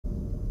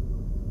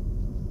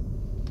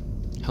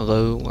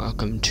Hello,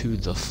 welcome to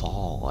The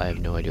Fall. I have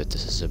no idea what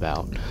this is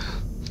about.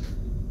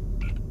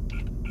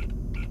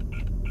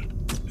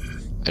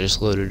 I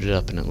just loaded it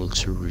up and it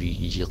looks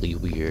really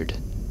weird.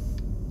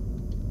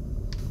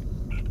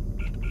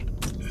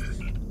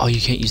 Oh,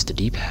 you can't use the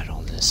D-pad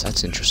on this.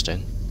 That's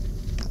interesting.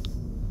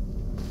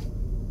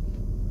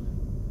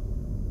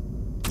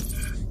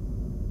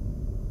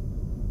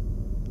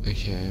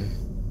 Okay.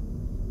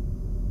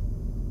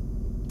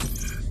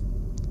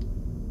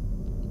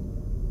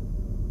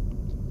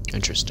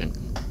 Interesting.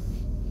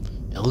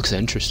 It looks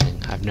interesting.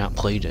 I've not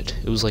played it.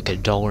 It was like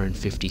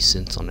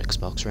 $1.50 on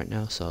Xbox right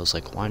now, so I was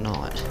like, why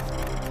not?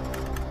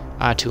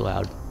 Ah, too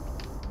loud.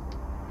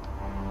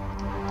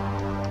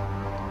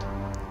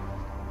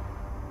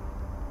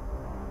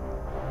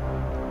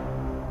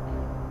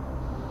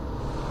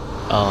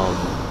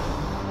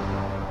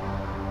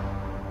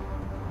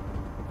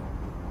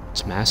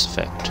 It's Mass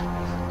Effect.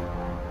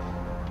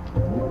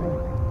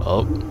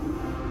 Oh,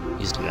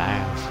 he's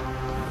alive.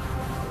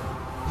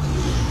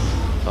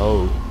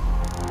 Oh.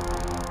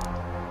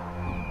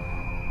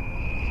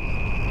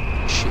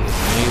 Shit, maybe.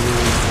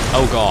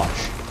 Oh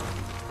gosh.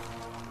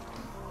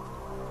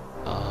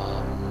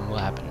 What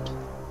happened?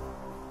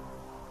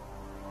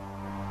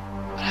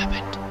 What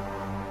happened?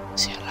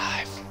 Is he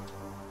alive?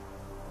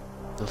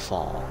 The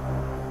Fall.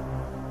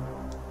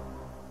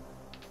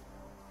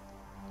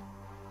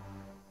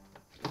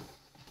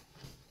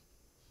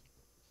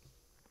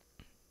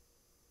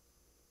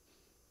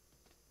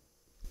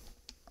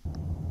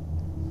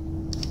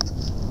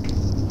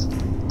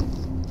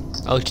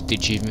 I looked at the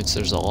achievements,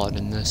 there's a lot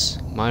in this.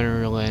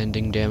 Minor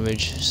landing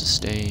damage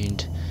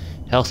sustained.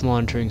 Health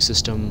monitoring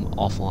system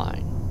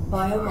offline.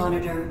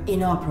 Biomonitor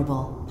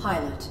inoperable.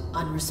 Pilot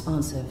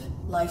unresponsive.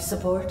 Life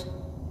support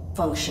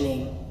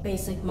functioning.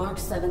 Basic Mark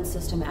 7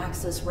 system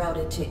access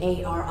routed to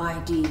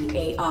ARID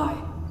AI.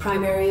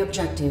 Primary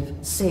objective,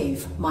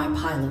 save my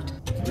pilot.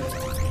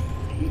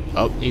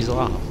 Oh, he's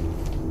alive.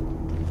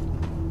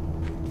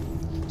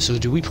 So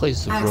do we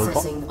place the robot?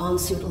 Accessing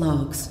on-suit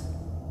logs.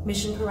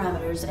 Mission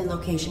parameters and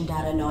location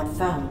data not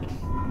found.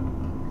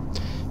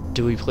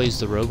 Do we place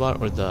the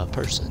robot or the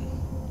person?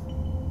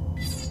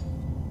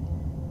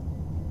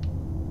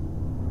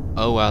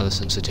 Oh wow, the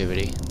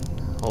sensitivity.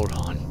 Hold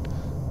on.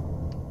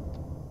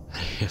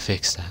 I need to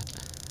fix that.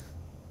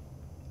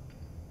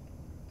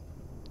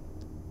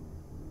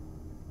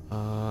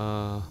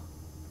 Oh,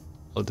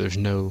 there's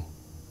no...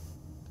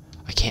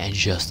 I can't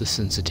adjust the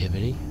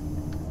sensitivity?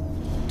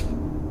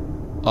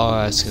 Oh,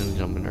 that's gonna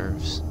get on my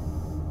nerves.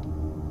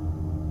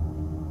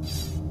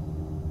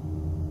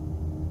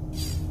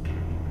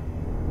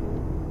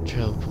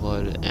 Trail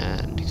blood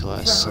and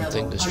glass.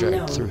 Something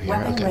distracted through here.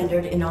 Weapon Okay.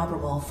 rendered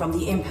inoperable from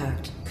the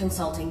impact.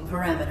 Consulting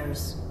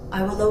parameters.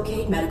 I will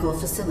locate medical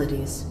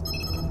facilities.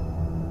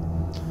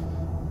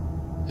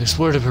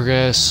 Explore to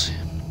progress.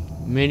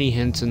 Many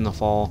hints in The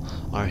Fall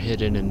are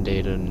hidden in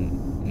data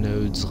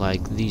nodes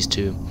like these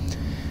two.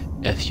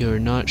 If you're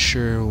not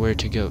sure where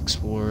to go,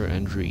 explore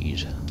and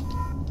read.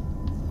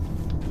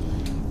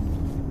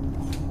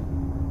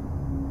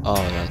 Oh,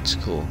 that's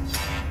cool.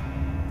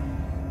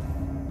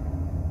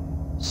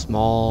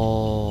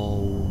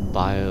 Small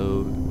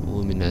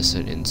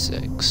bioluminescent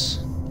insects.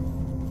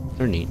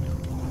 They're neat.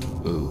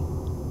 Ooh.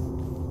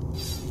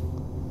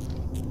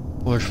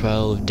 Large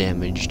pile of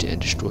damaged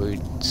and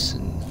destroyed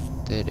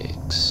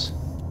synthetics.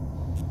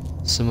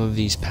 Some of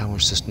these power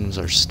systems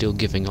are still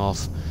giving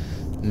off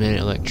many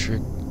electrical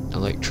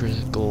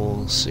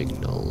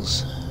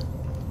signals.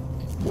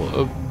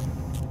 Whoa.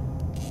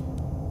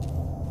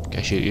 Can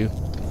I shoot you?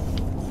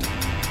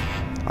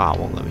 Ah, it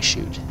won't let me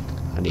shoot.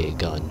 I need a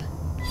gun.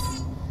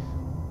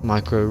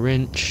 Micro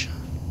wrench.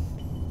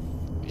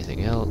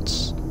 Anything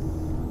else?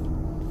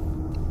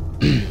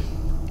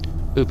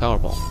 Ooh,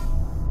 powerball.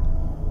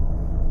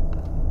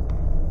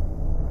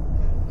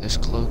 This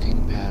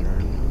cloaking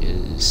pattern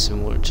is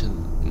similar to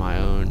my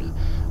own.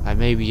 I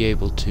may be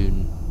able to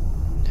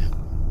now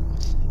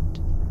with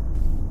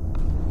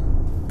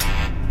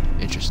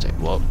it. Interesting.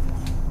 Whoa.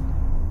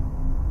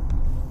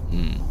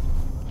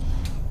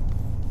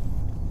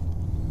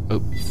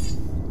 Oh.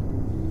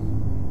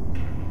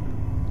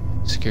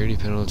 Security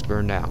panel is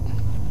burned out.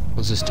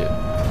 What's this do?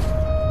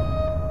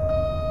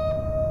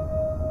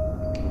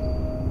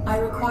 I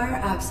require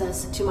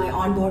access to my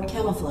onboard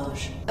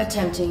camouflage.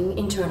 Attempting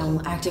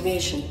internal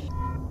activation.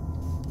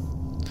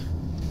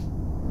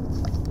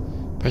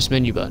 Press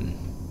menu button.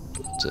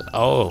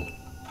 Oh.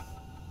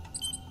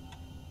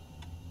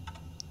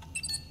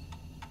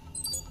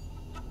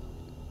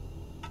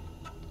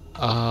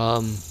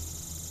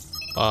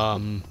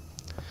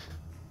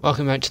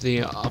 Welcome back to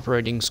the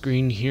operating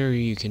screen. Here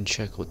you can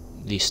check what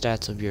the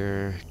stats of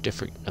your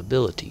different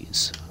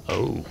abilities.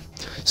 Oh.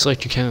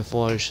 Select your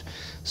camouflage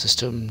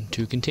system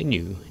to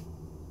continue.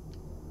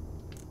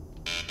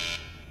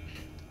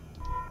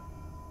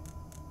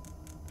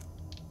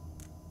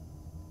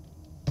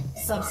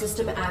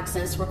 Subsystem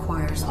access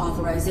requires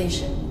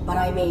authorization, but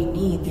I may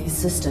need these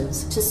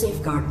systems to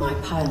safeguard my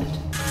pilot.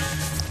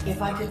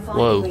 If I could find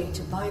Whoa. a way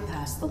to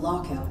bypass the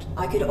lockout,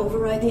 I could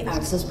override the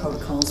access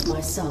protocols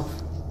myself.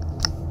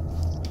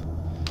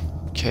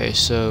 Okay,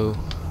 so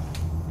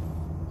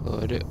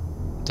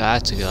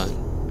that's a gun.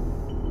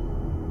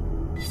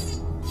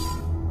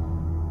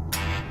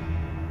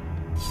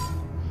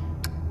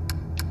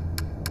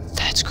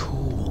 That's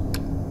cool.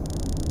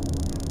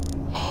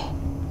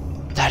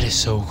 That is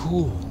so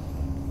cool.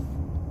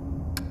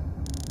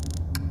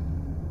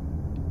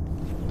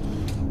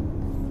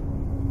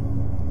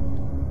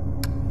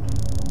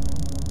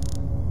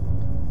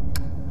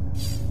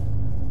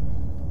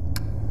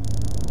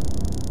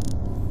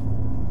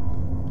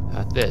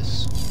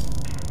 This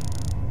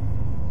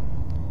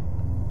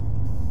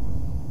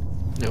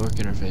network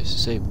interface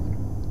disabled.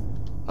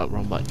 Oh,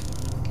 wrong button.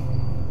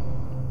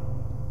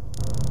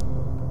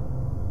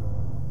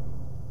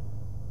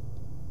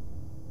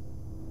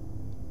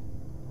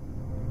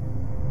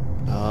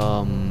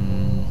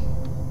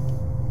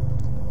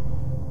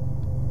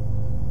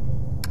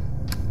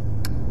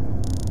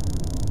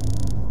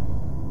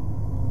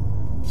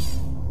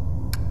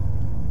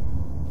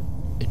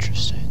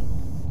 Interesting.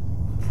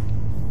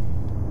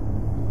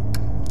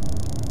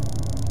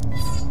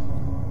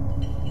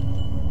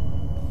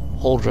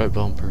 Hold right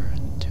bumper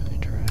to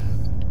interact.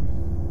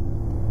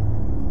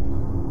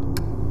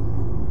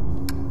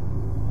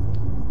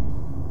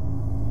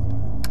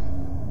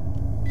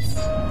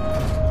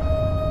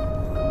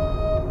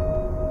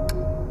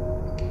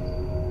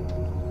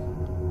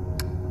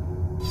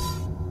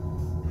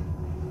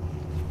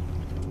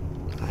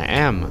 I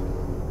am.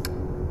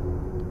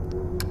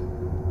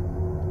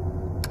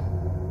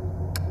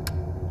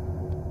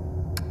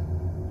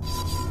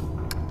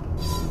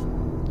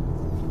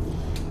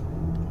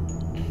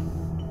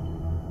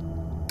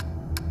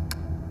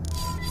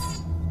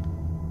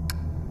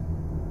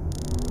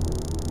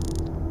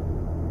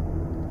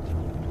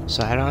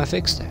 So how do I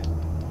fix that?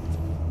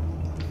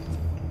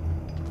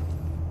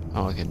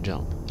 Oh, I can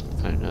jump.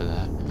 I didn't know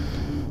that.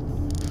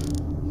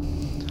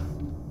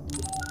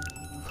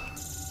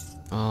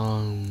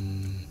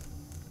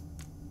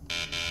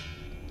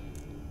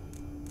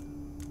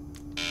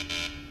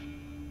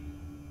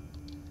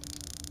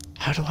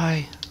 How do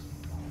I?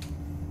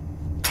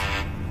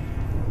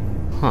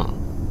 Huh.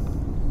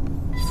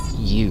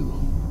 You.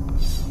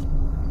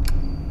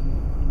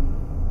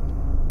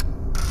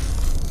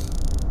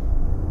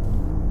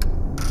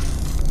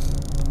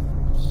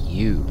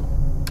 You.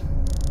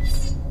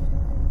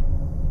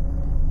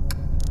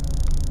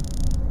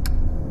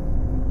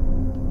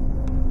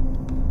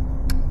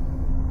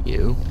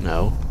 You?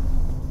 No.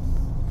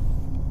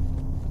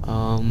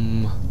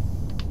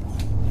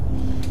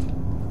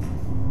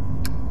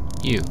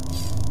 You.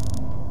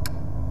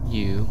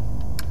 You.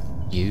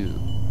 You.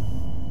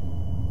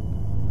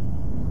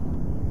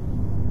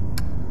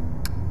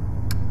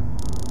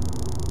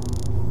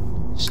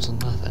 Still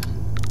nothing.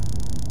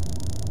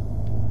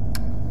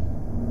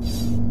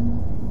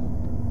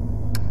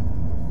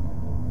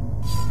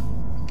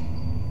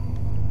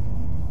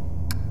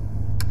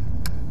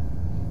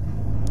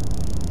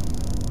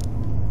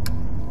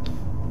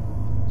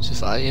 So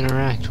if I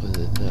interact with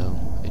it though,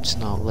 it's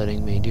not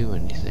letting me do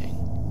anything.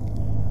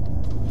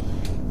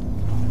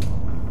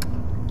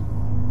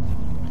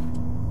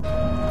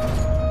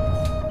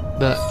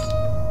 But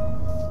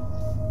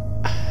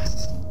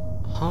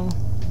huh?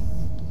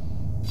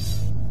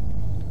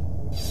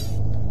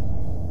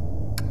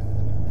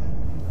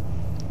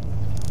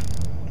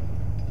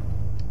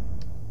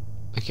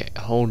 Okay,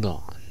 hold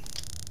on.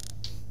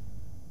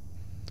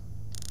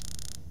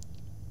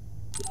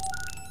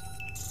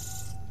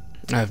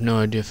 I have no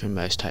idea if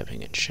anybody's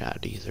typing in chat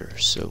either,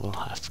 so we'll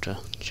have to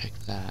check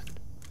that.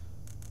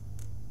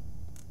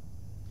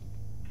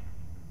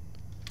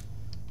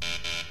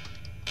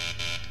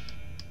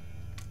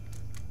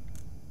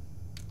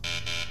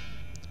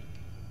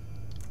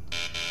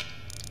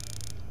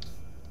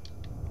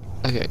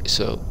 Okay,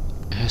 so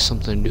it has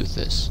something to do with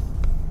this.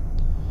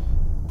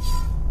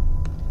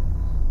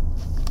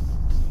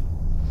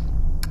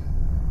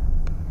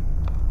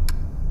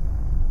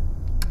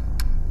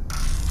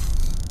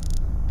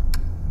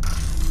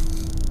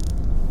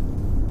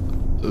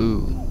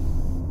 Ooh,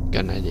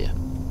 got an idea.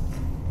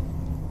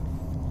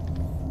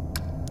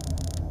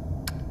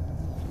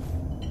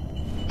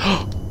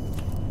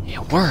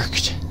 It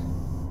worked!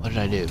 What did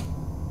I do?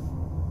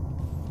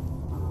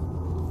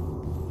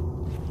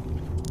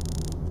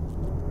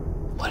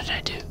 What did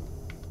I do?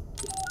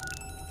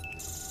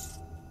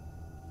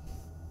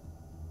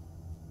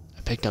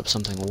 I picked up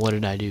something. What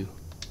did I do?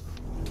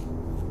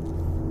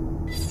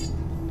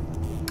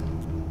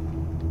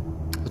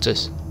 What's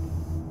this?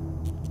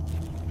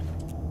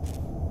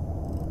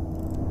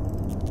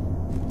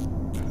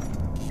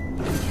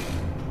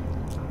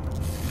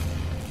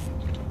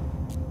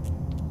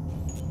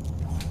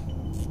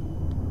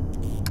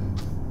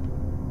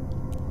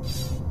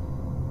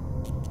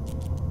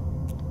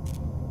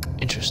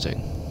 Interesting.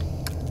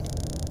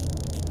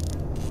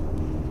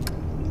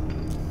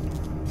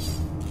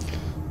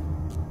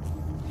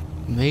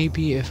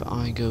 Maybe if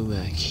I go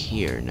back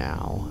here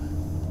now.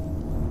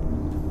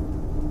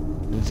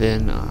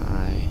 then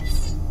I...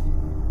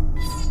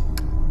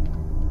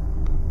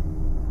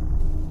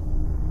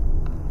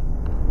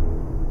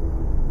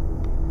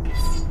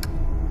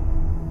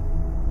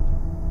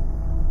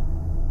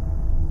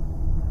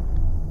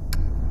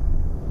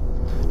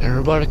 A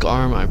robotic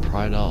arm, I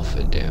pried off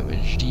a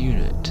damaged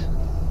unit.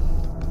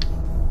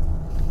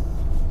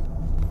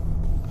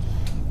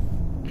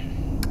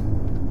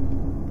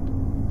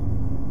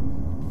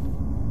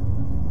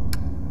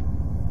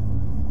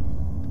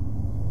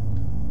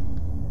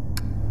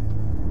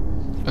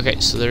 Okay,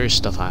 so there is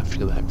stuff I have to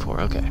go back for,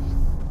 okay.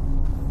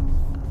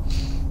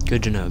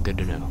 Good to know, good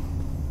to know.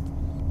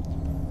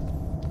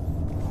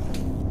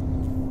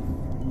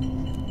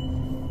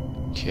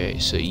 Okay,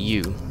 so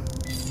you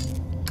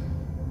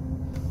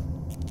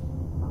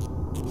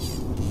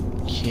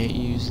can't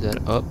use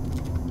that up.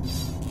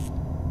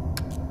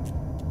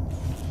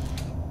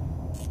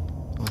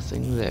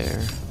 Nothing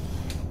there.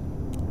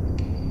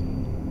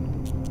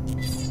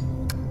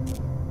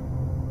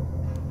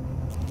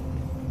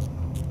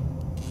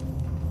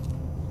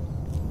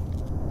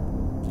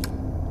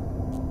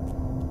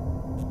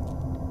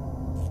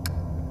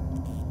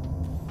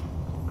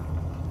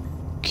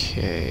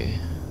 Okay.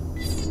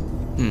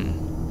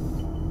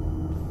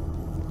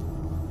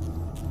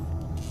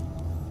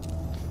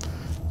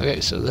 Okay,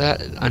 so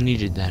that, I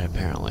needed that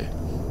apparently.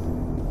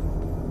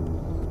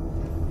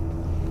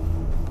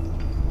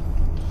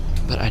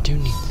 But I do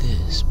need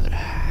this, but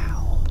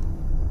how?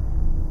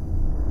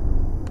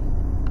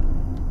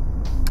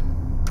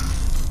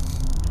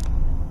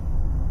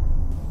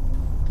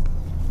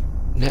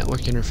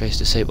 Network interface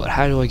disabled.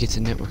 How do I get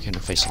the network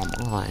interface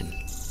online?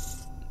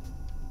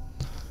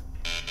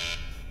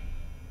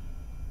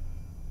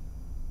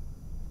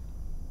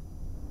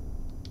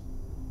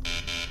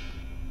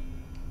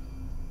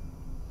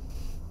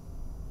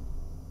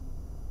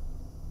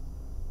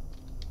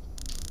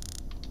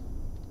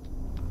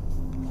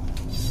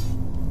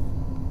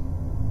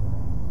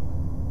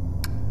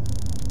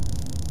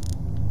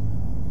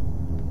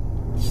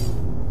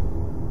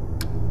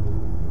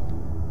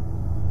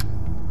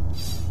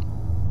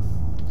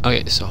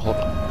 Okay, so hold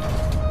on.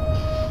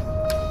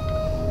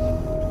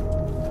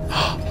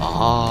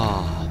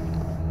 Ah.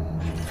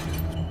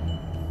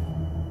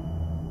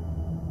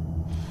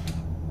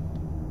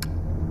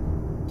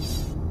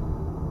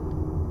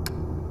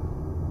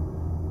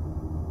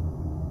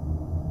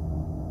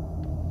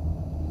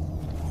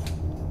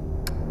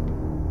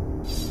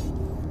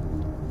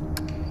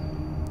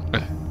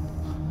 Okay.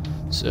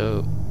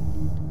 So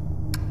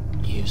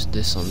use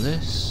this on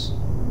this.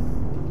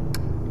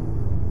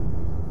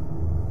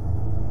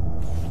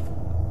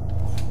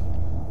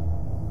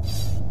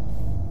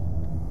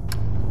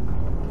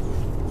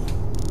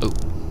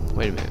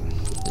 Wait a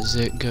minute. Does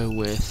it go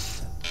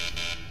with...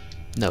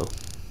 No.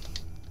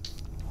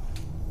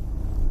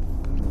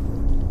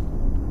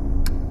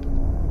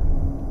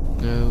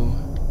 No.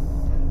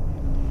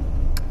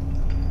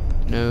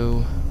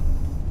 No.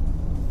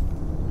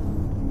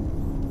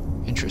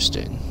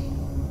 Interesting.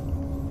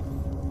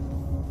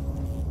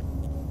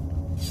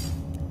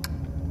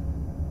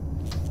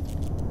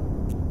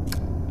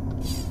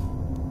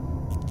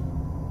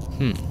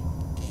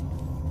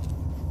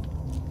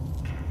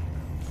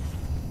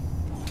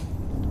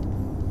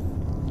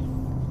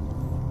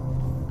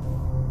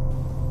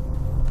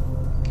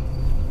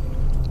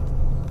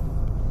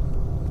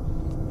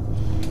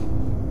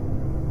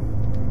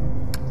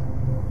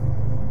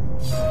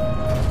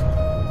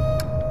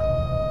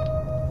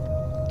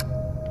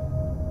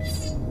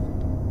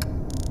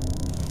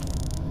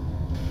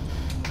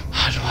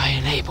 How do I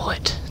enable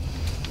it?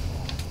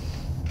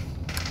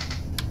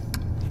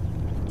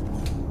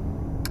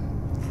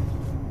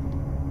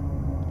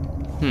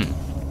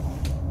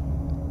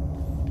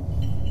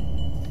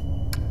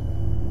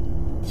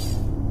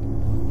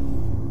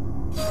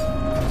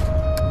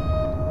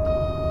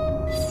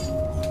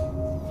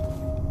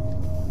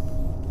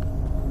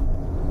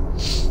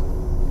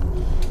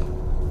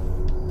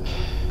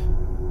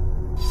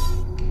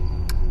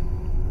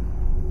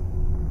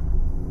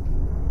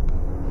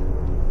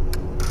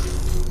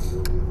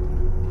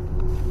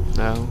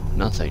 No,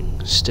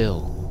 nothing.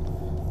 Still.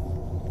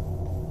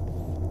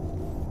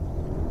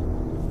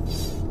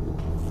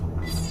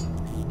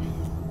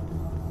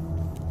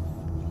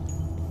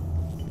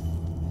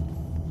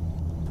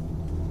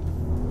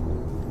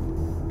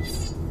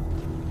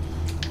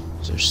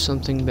 There's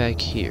something back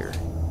here.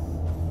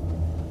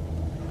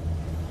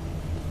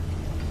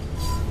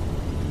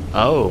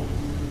 Oh.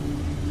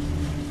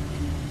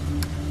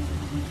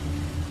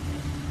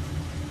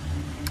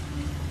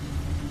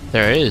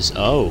 There is.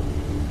 Oh.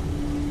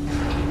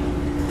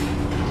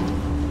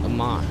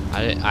 Come on.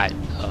 I'm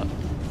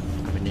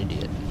an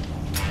idiot.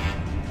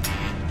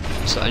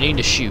 So I need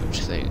to shoot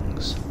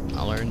things.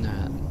 I learned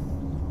that.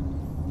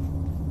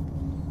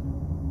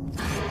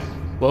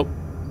 Whoa.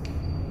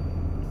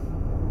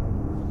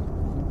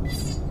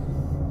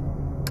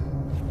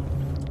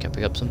 Can I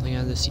pick up something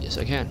out of this? Yes,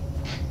 I can.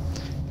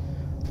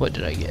 What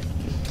did I get?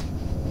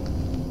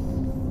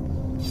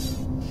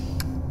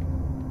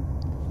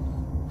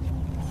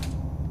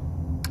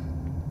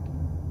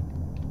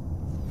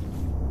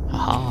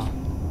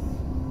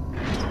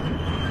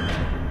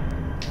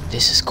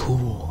 This is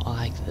cool. I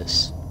like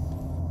this.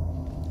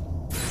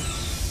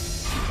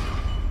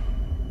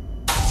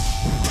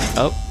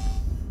 Oh.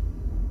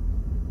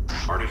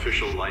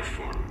 Artificial life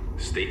form.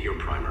 State your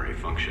primary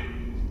function.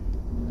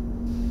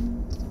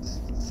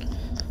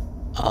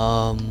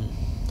 I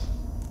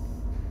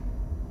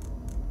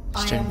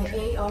am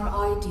the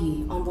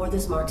ARID on board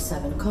this Mark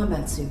 7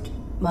 combat suit.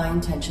 My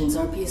intentions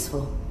are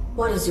peaceful.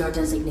 What is your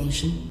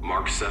designation?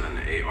 Mark 7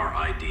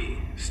 ARID.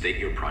 State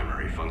your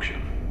primary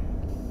function.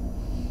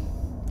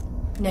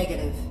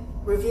 Negative.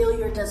 Reveal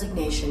your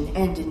designation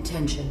and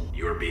intention.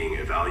 You are being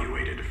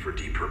evaluated for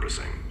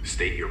depurposing.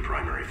 State your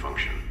primary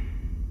function.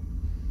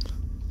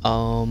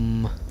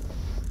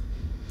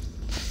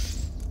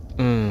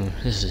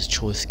 This is a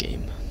choice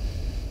game.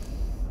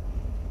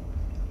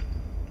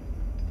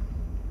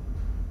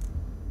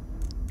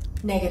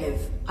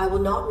 Negative. I will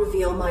not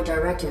reveal my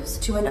directives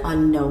to an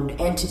unknown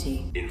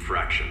entity.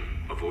 Infraction.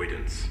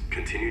 Avoidance.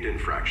 Continued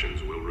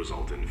infractions will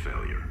result in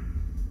failure.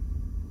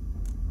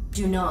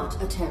 Do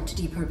not attempt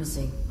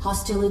depurposing.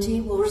 Hostility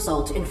will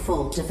result in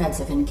full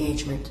defensive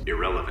engagement.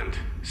 Irrelevant.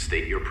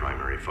 State your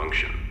primary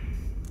function.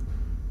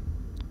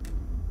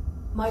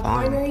 My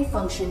primary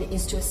function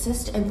is to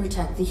assist and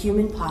protect the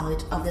human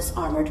pilot of this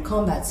armored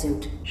combat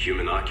suit.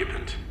 Human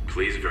occupant.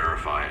 Please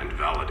verify and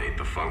validate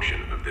the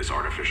function of this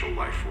artificial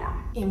life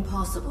form.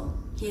 Impossible.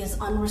 He is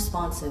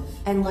unresponsive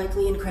and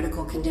likely in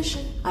critical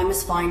condition. I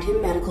must find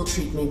him medical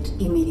treatment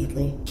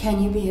immediately. Can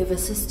you be of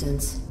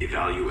assistance?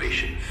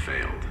 Evaluation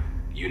failed.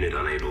 Unit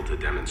unable to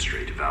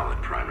demonstrate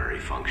valid primary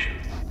function.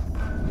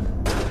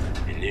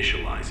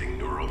 Initializing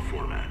neural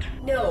format.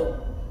 No.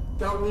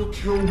 That will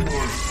kill my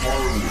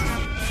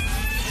pilot.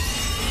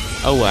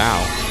 Oh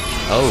wow.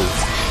 Oh.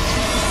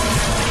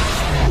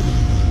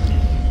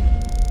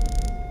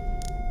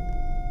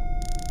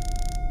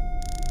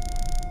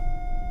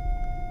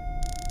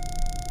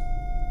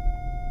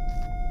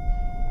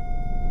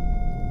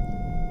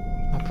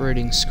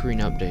 Operating screen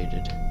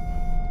updated.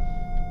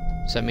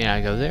 Does that mean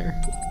I go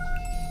there?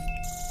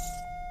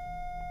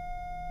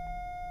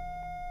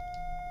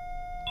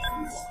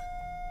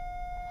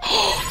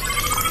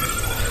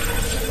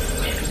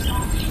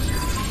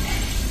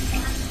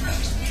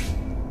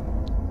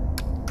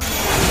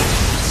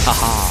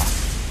 Haha.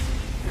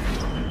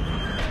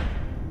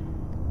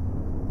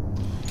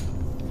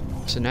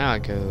 So now I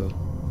go.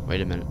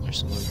 Wait a minute, there's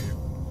someone over here.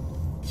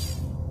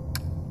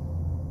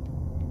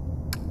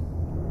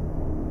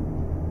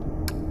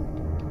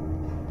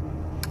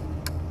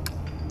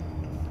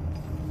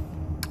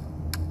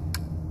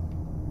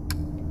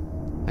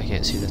 I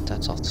can't see that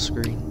that's off the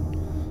screen.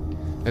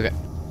 Okay,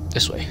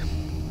 this way.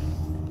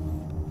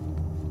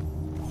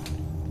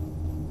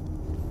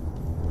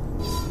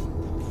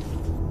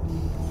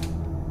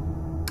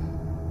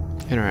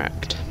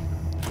 Interact.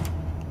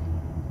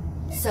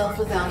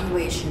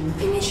 Self-evaluation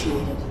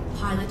initiated.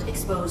 Pilot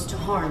exposed to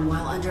harm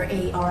while under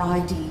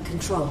ARID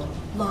control.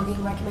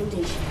 Logging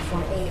recommendation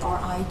for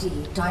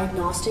ARID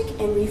diagnostic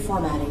and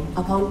reformatting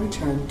upon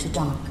return to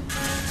dock.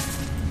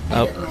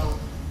 Edit log.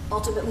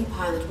 Ultimately,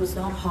 pilot was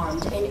not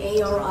harmed and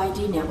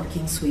ARID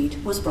networking suite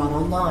was brought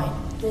online.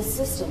 This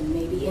system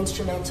may be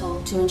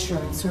instrumental to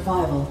ensuring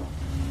survival.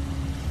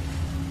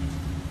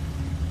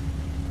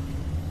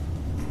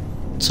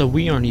 So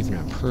we aren't even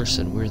a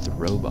person, we're the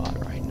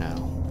robot right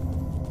now.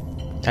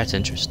 That's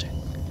interesting.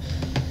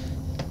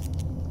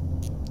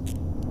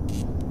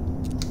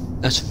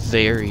 That's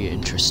very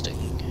interesting.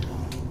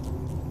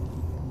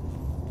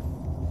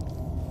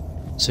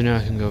 So now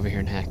I can go over here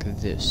and hack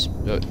this.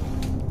 I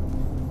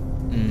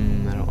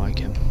don't like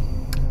him.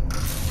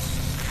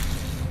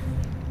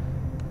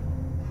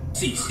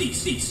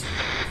 Cease.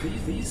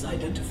 Please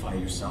identify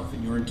yourself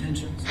and your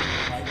intentions.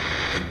 My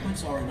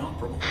inputs are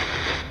inoperable.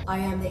 I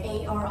am the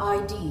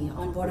ARID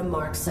on board a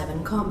Mark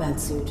 7 combat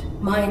suit.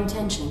 My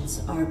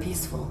intentions are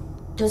peaceful.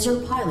 Does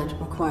your pilot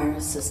require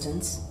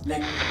assistance?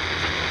 The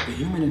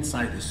human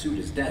inside the suit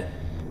is dead.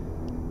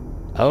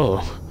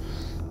 Oh.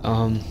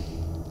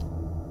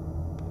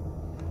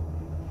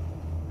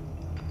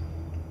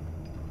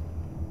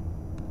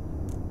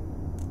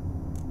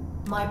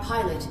 My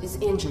pilot is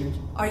injured.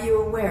 Are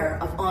you aware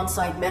of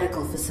on-site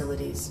medical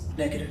facilities?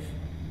 Negative.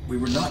 We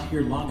were not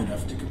here long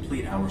enough to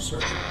complete our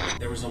search.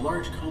 There is a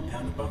large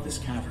compound above this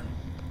cavern.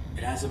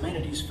 It has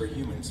amenities for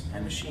humans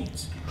and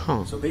machines.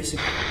 Huh. So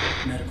basically,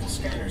 medical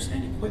scanners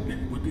and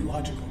equipment would be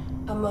logical.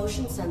 A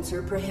motion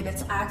sensor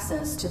prohibits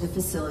access to the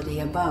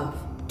facility above.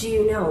 Do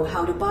you know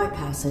how to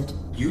bypass it?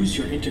 Use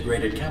your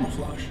integrated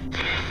camouflage.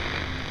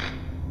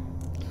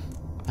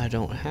 I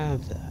don't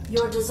have that.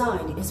 Your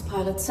design is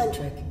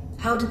pilot-centric.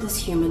 How did this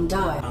human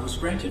die? I was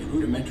granted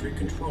rudimentary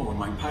control when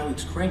my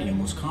pilot's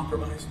cranium was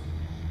compromised.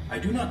 I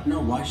do not know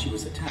why she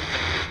was attacked,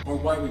 or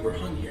why we were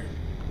hung here.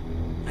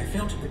 I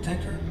failed to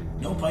protect her.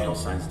 No vital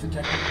signs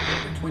detected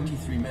for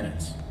 23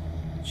 minutes.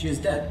 She is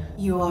dead.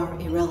 You are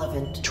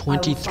irrelevant.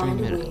 23 I will find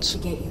minutes. a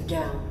way to get you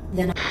down.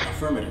 Then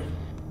Affirmative.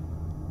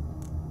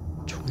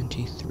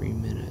 23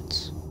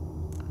 minutes.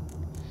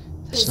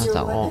 That's is not your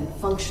that weapon long.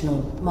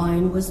 functional?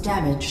 Mine was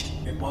damaged.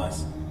 It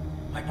was.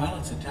 My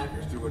pilot's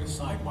attacker threw it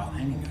aside while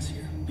hanging us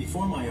here.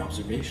 Before my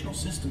observational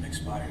system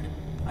expired,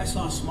 I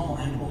saw a small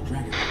animal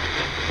drag it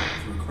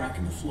through a crack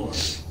in the floor.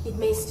 It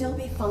may still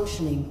be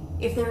functioning.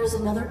 If there is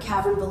another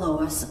cavern below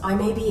us, I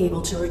may be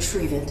able to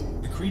retrieve it.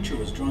 The creature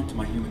was drawn to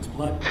my human's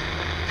blood.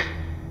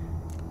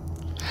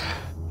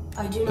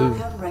 I do not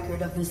have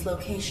record of this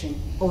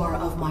location, or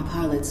of my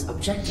pilot's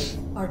objective.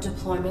 Our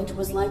deployment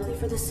was likely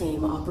for the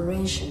same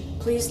operation.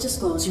 Please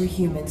disclose your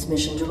human's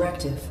mission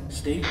directive.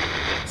 State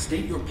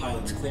your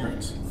pilot's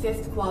clearance.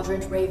 5th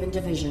Quadrant Raven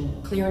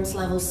Division, clearance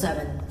level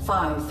 7,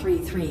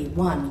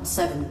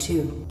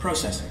 533172.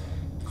 Processing.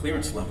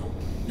 Clearance level.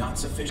 Not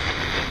sufficient.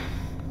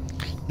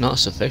 Not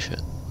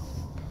sufficient.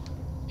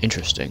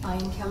 Interesting. I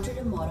encountered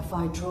a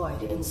modified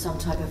droid in some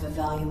type of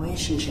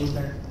evaluation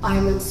chamber. I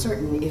am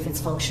uncertain if its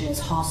function is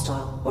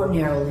hostile or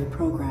narrowly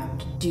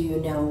programmed. Do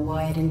you know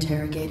why it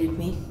interrogated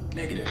me?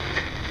 Negative.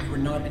 We were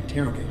not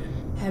interrogated.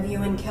 Have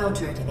you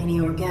encountered any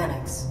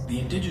organics? The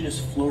indigenous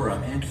flora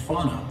and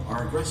fauna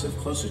are aggressive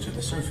closer to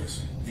the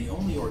surface. The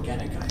only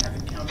organic I have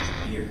encountered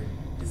here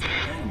is the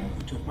animal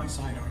who took my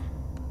sidearm.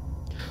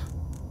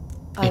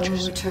 I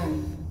will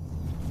return.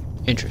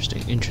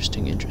 Interesting.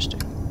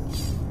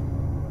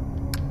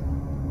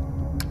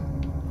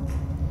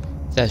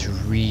 That's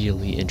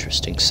really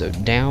interesting. So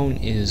down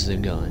is the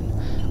gun,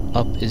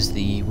 up is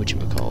the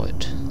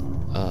whatchamacallit,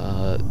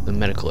 the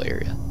medical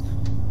area.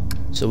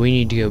 So we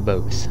need to go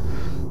both.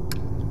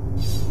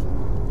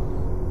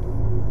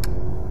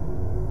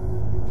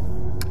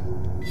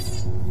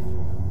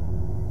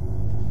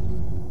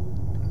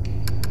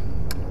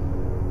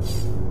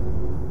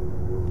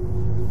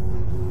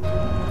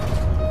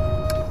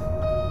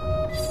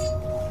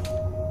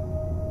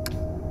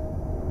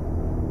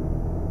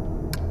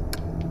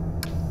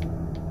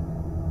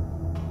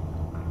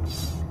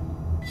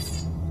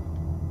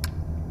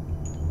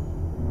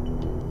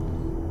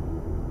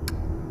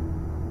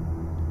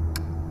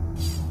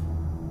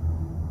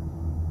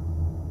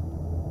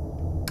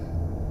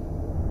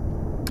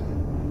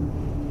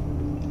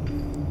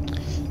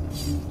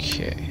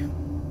 Okay.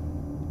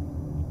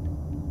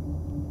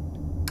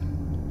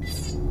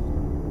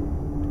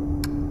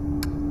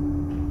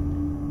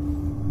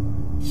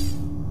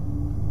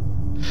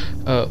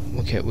 Oh,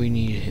 okay, we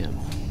need him.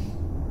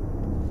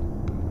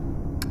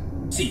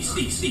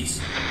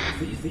 Cease.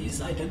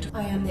 Please identify.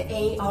 I am the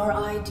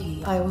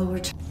ARID. I will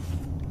return.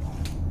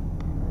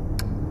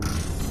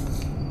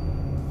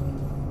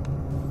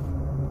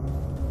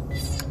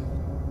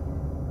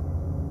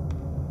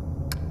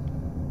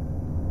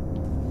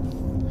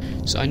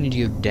 So I need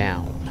to go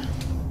down.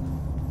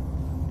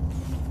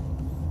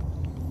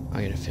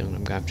 I get a feeling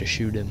I'm gonna have to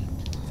shoot him.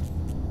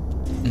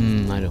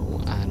 I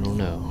don't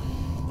know.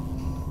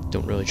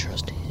 Don't really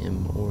trust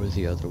him or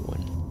the other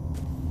one.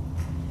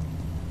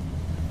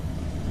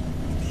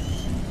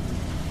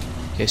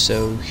 Okay,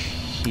 so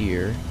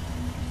here.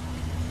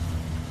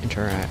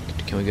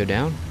 Interact. Can we go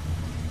down?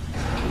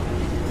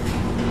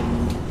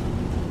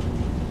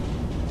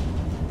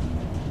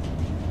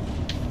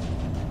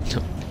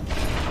 No.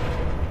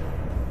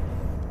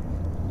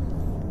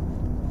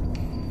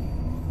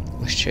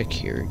 Let's check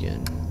here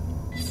again.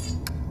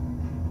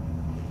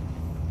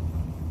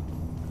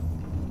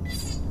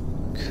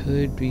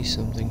 Could be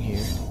something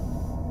here.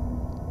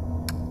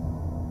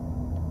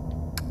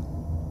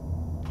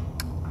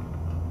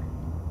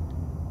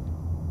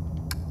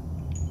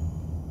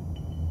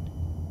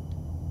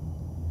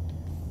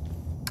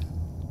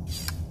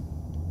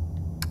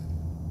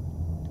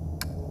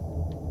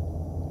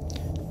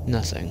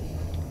 Nothing.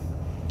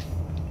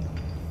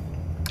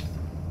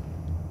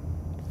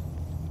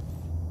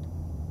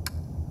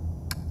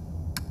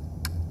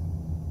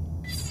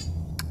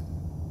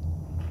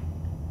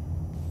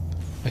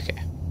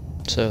 Okay,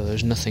 so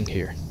there's nothing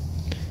here.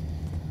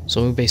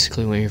 So we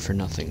basically went here for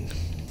nothing.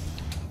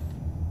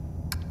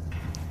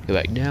 Go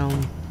back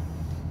down.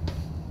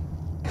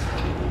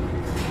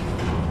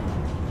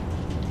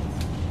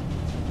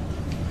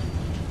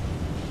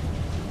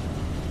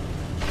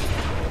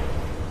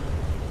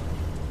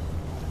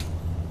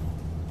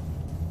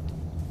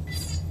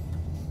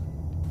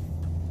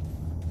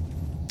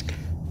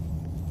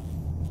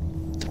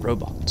 The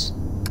robots.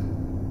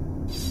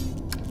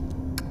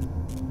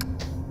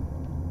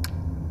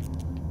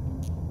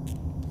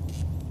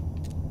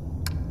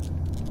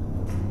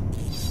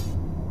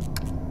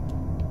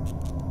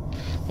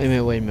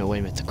 Wait a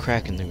minute, the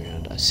crack in the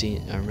ground. I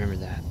remember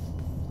that.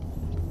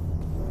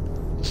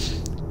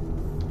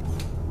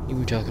 You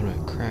were talking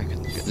about crack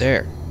in the ground.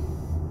 There.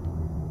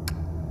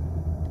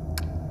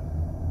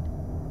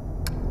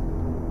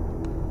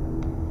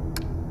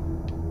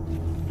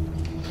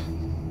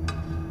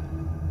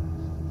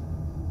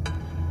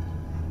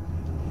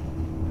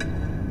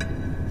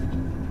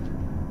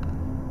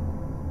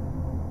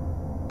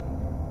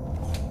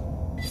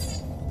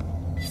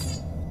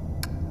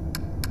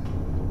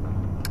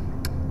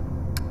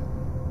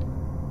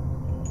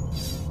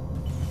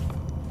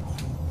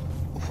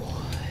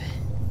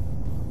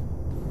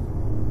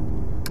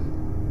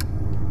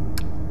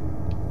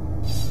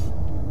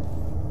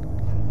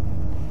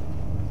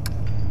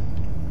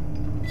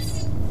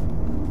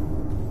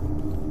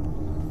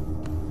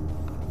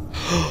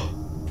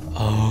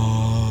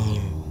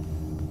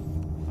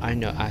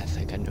 I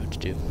think I know what to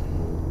do.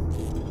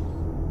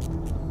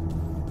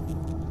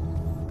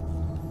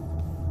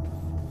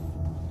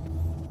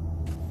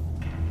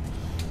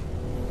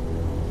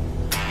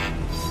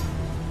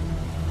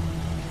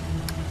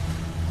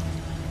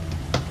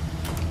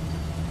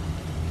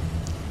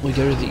 We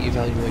go to the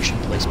evaluation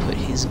place, put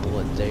his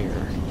blood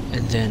there,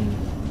 and then,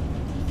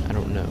 I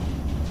don't know.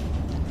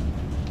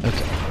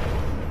 Okay.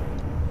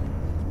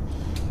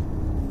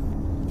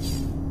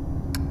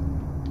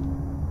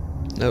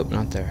 Nope,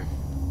 not there.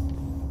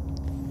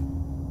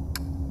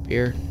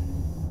 Beer?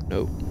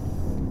 Nope.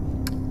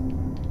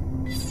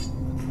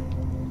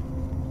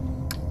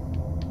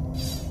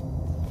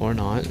 Or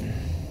not.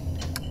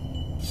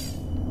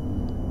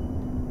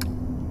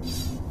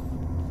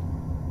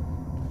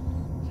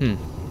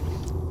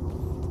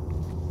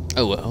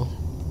 Oh well.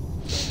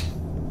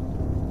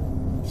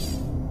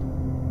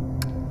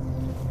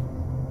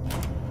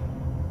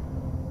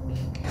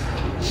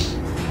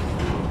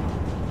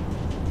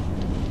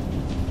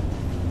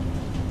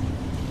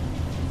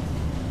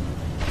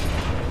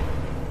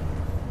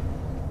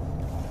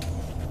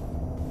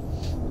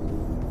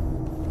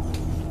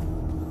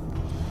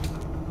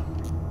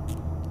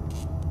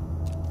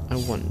 I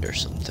wonder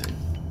something.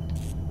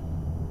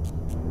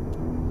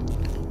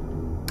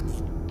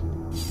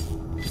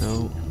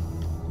 No.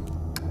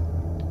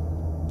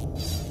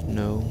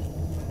 No.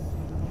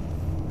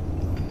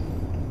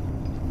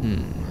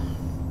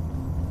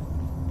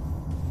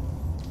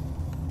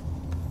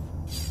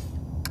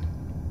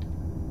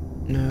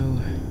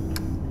 No.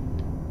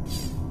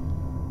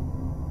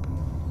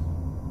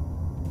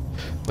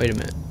 Wait a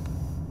minute.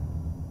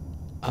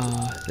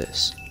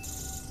 This.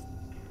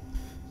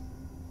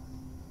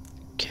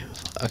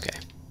 Camouflage. Okay.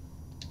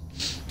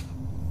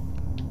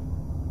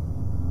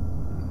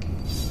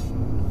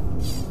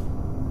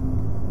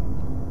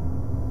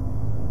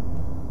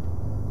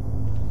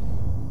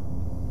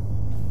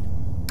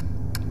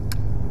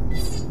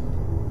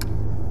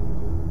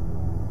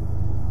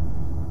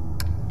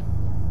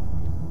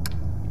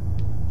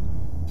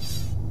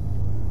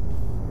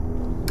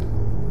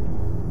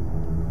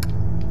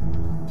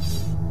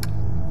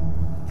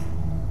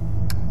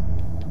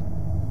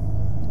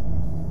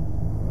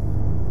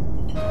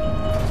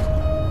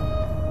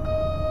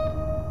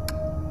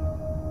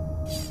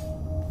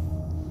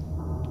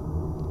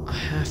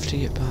 To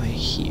get by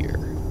here,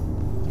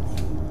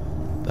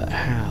 but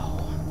how?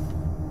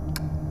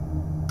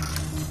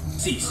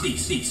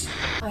 Cease.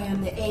 I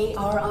am the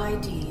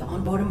ARID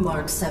on board a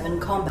Mark 7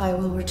 combat. I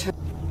will return.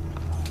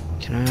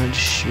 Can I just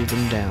shoot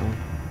him down?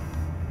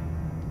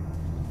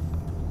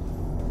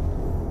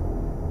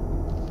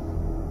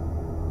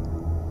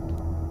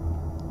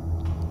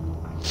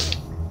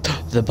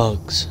 The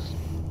bugs.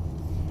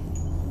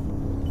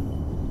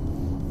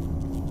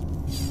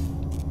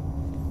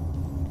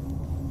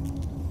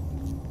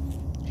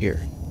 Here.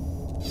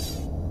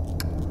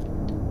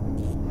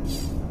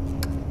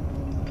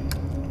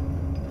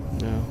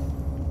 No.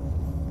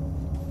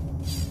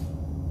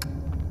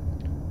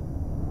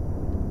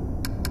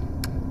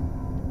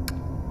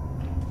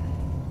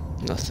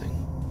 Nothing.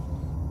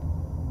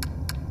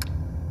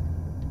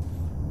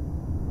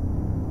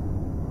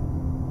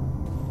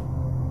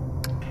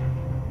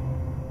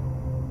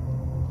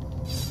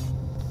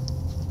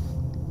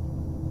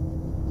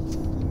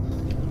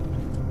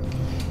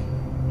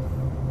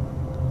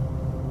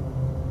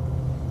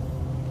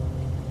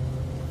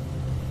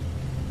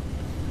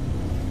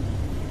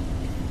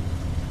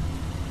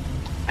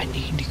 I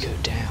need to go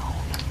down.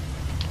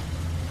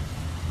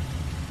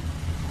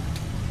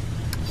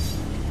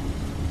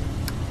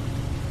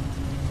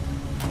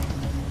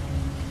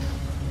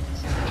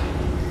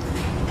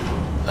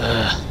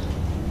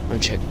 I'm gonna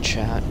check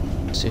chat,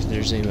 see if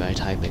there's anybody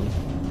typing.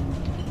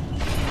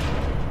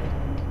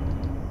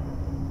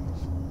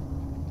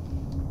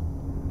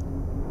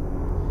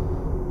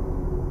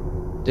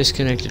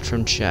 Disconnected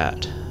from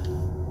chat.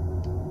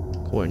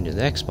 According to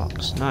the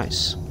Xbox.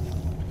 Nice.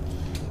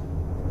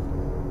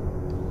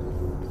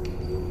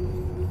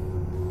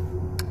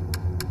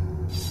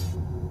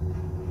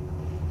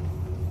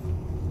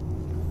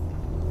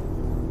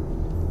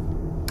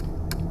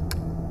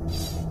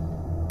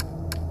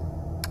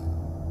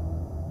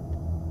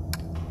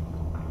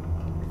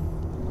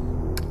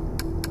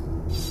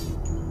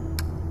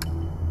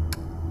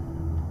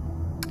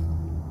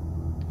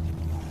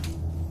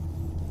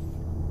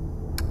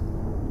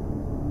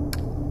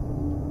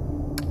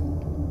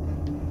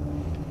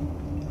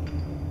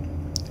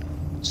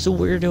 So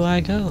where do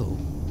I go?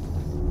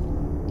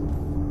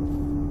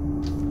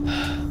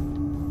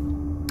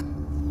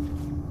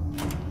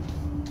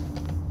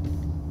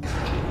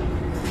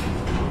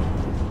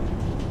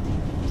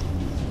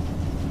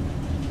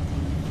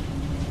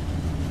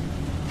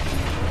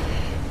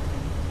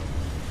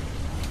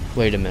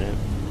 Wait a minute.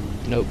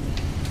 Nope.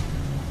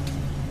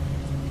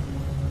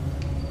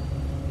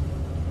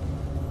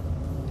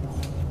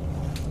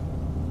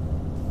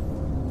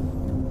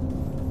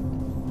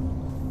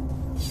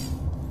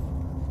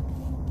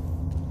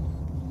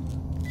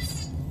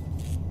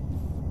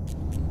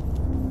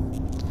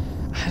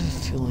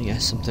 I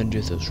has something to do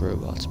with those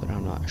robots, but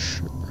I'm not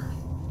sure.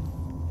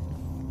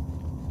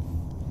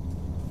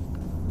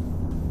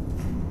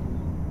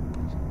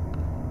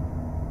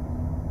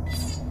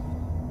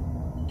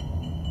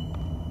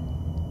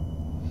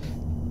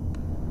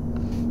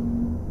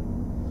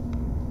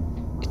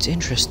 It's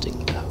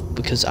interesting though,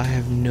 because I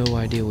have no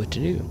idea what to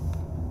do.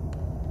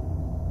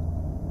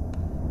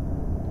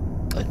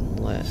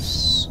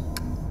 Unless...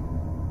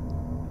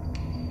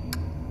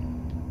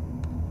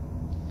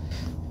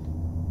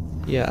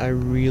 yeah, I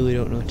really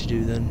don't know what to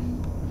do then.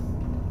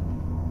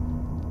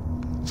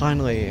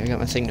 Finally, I got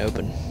my thing to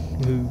open.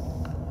 Woo.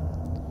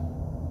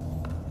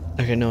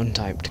 Okay, no one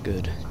typed.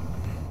 Good.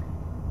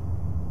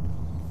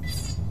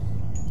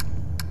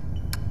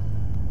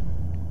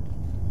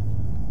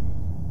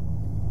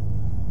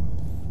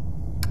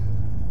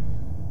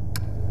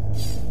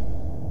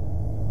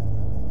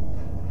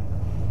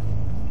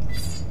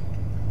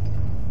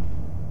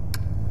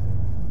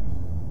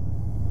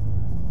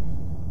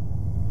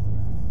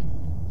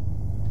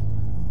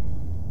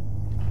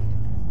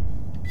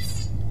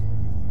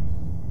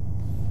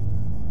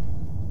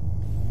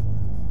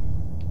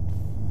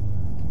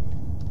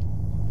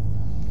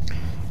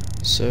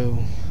 So,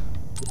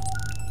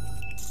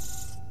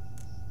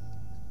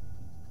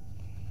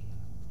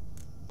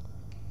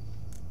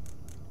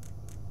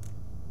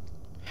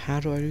 how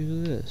do I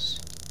do this?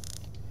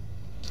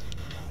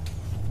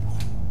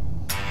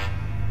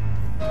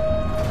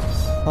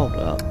 Hold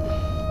up.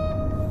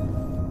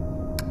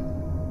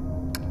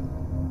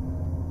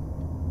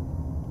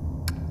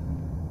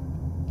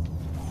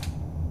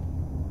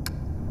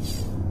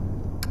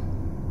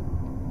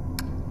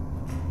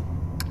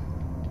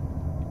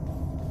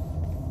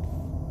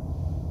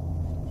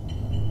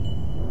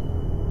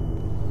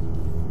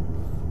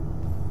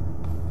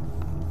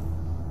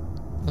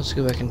 Let's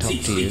go back and talk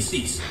to you.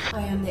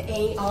 I am the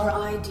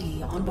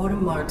ARID on board a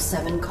Mark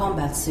 7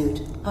 combat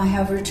suit. I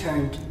have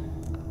returned.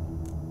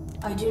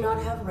 I do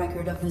not have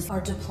record of this.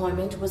 Our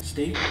deployment was...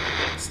 State?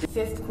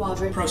 5th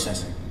quadrant.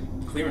 Processing.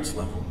 Clearance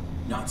level.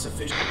 Not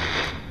sufficient.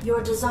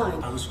 Your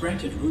design. I was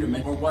granted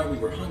rudiment or why we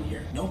were hung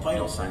here. No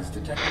vital signs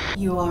detected.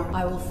 You are.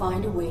 I will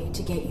find a way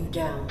to get you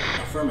down.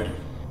 Affirmative.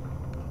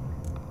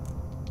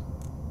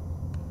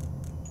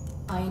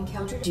 I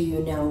encountered... Do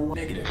you know...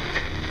 Negative.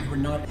 We were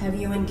not... Have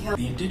you encountered...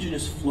 The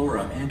indigenous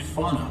flora and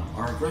fauna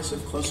are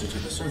aggressive closer to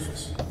the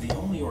surface. The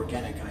only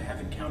organic I have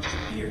encountered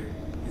here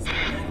is the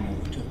animal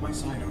who took my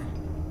sidearm.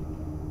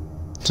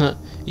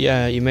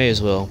 Yeah, you may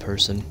as well,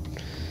 person.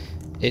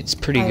 It's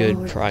pretty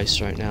good price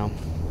right now.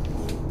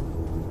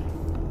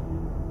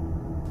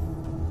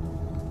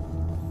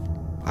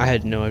 I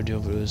had no idea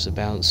what it was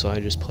about, so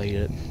I just played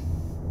it.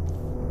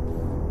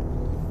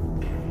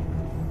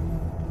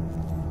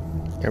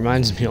 It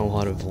reminds me a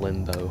lot of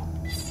Limbo.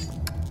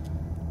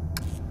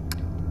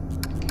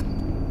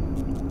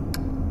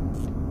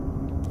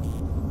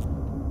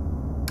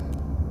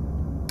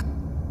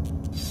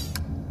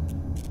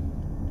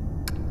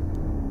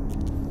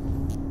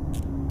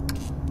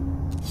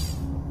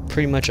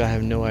 Pretty much I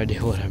have no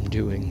idea what I'm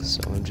doing,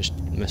 so I'm just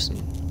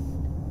messing.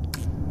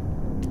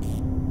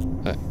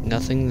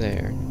 Nothing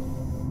there.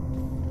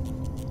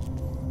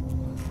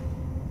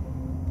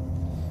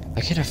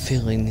 I get a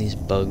feeling these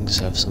bugs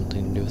have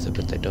something to do with it,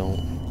 but they don't.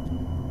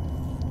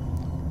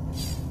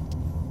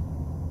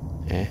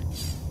 Eh.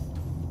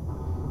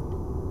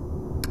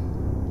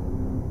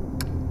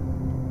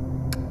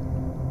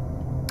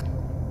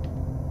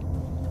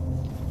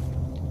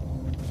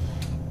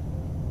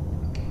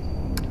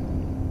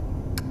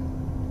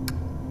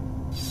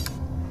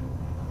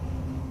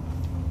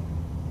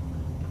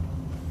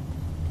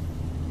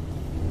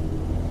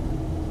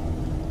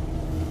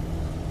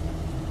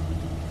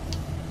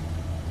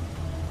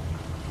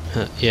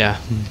 Yeah.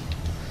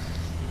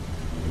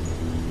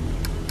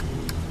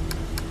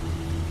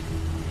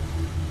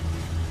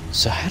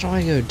 So how do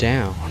I go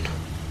down?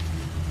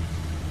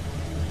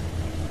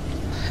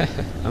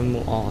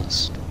 I'm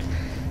lost.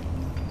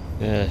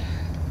 I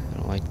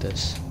don't like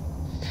this.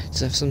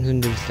 Does it have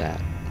something to do with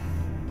that?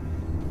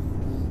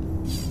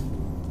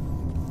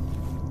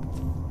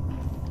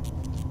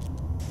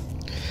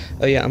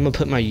 Oh yeah, I'm gonna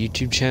put my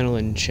YouTube channel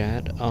in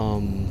chat,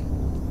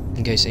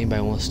 in case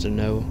anybody wants to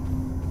know.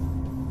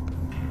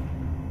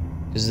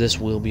 Because this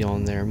will be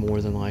on there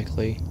more than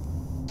likely.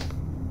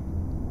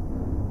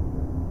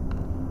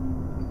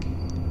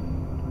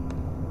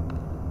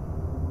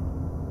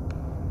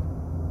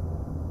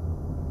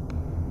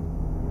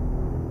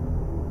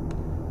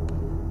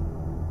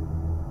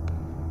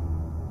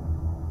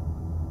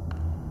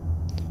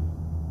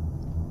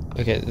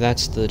 Okay,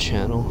 that's the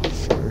channel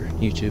for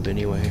YouTube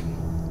anyway.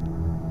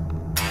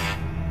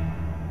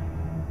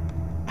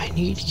 I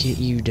need to get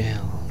you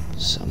down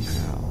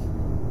somehow.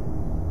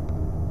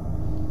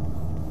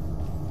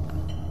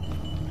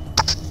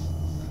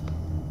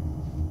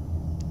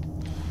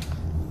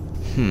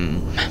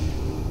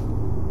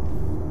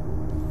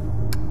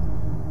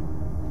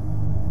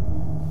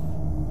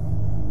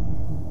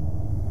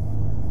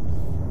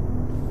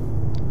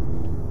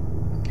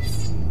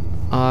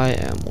 I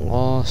am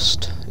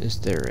lost. Is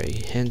there a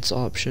hints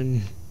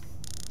option?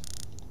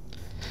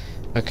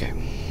 Okay.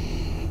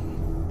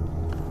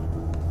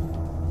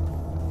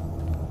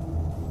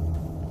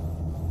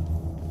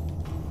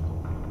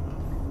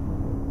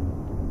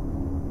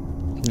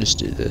 Just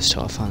do this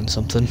till I find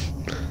something.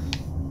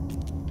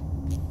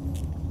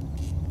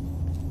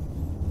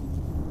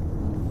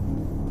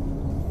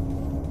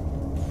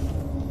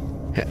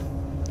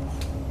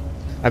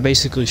 I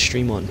basically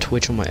stream on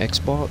Twitch on my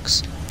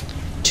Xbox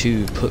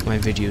to put my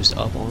videos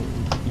up on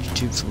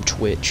YouTube from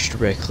Twitch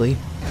directly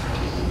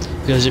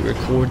because it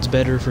records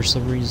better for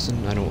some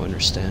reason. I don't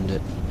understand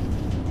it.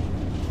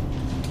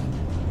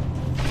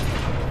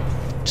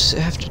 Does it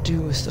have to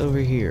do with over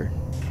here?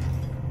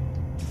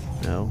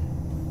 No.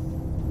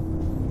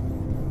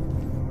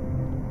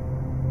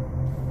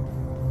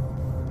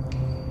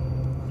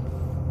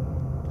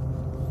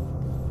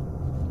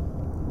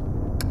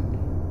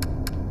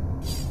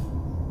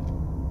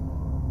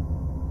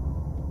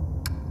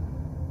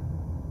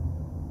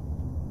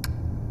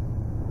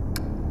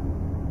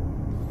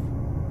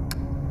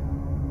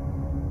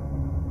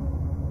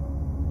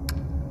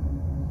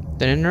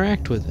 Then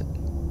interact with it.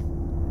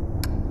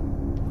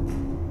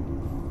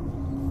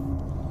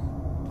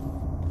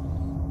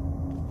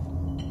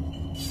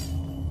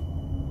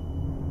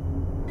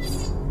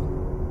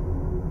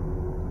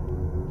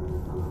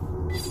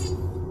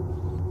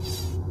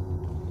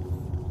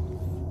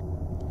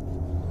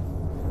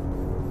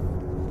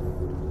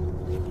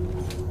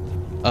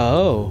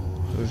 Oh,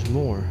 there's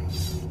more.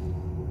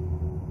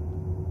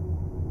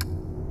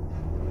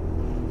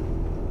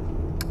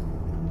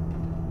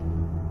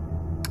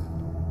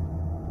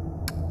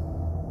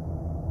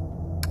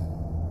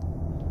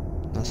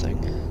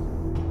 Nothing.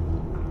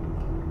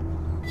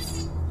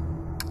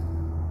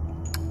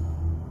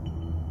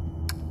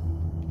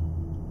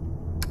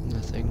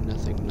 Nothing,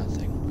 nothing,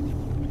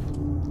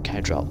 nothing. Can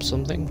I drop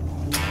something?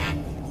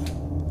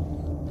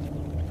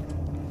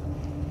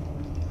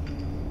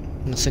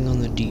 Nothing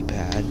on the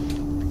D-pad.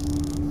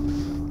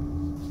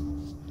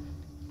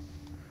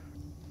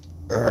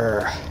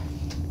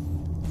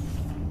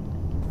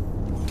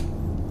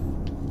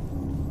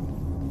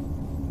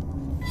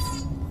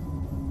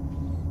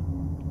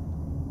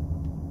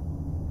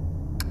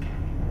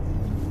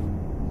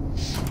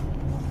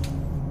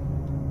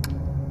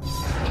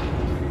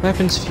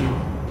 Weapons few.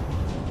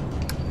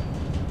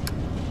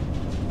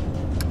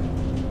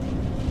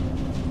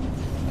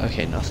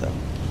 Okay, nothing.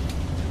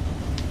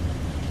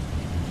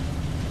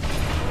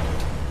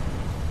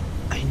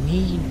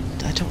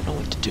 I don't know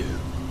what to do.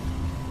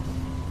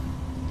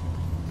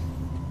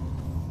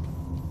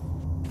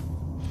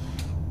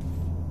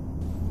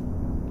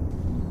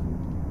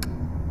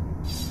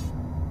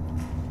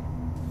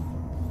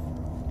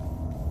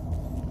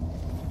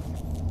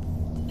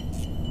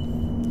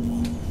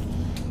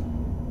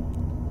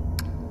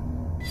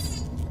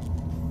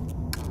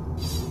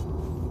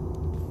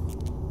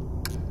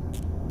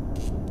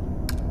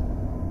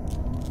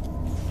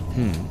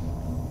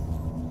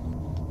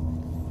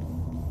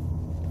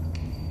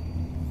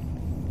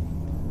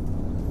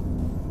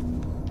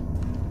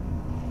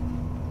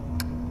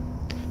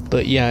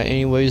 But yeah,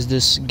 anyways,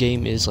 this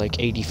game is like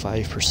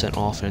 85%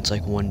 off and it's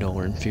like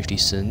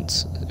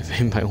 $1.50 if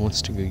anybody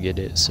wants to go get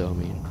it, so I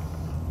mean.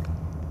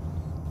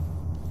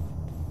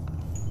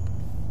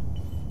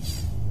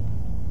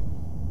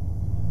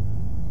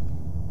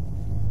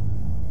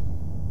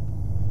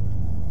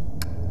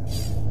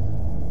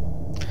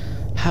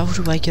 How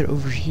do I get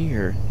over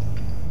here?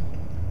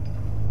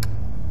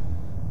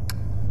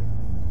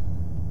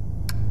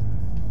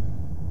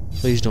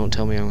 Please don't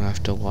tell me I'm gonna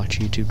have to watch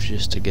YouTube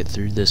just to get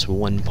through this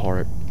one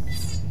part.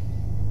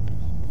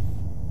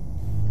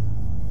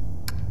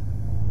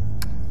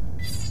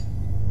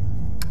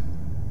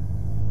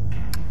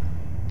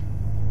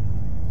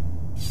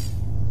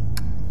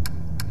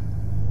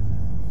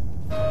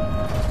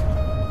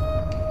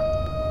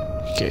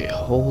 Okay,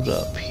 hold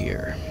up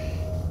here.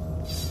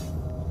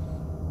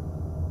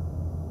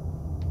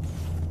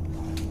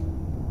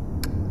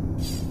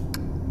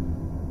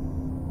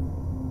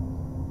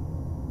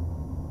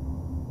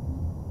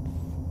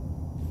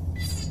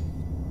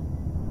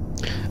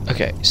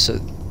 Okay, so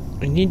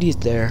I need to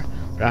get there,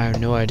 but I have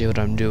no idea what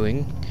I'm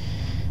doing.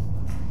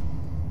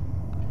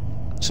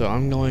 So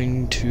I'm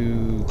going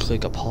to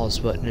click a pause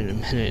button in a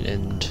minute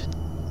and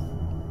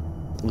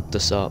look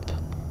this up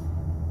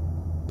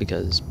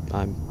because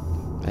I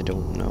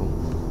don't know.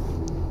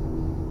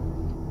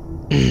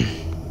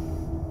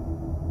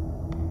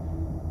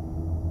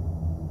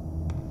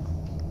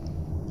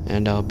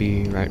 And I'll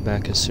be right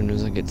back as soon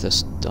as I get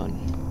this done,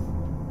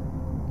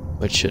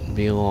 which shouldn't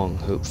be long,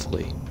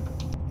 hopefully.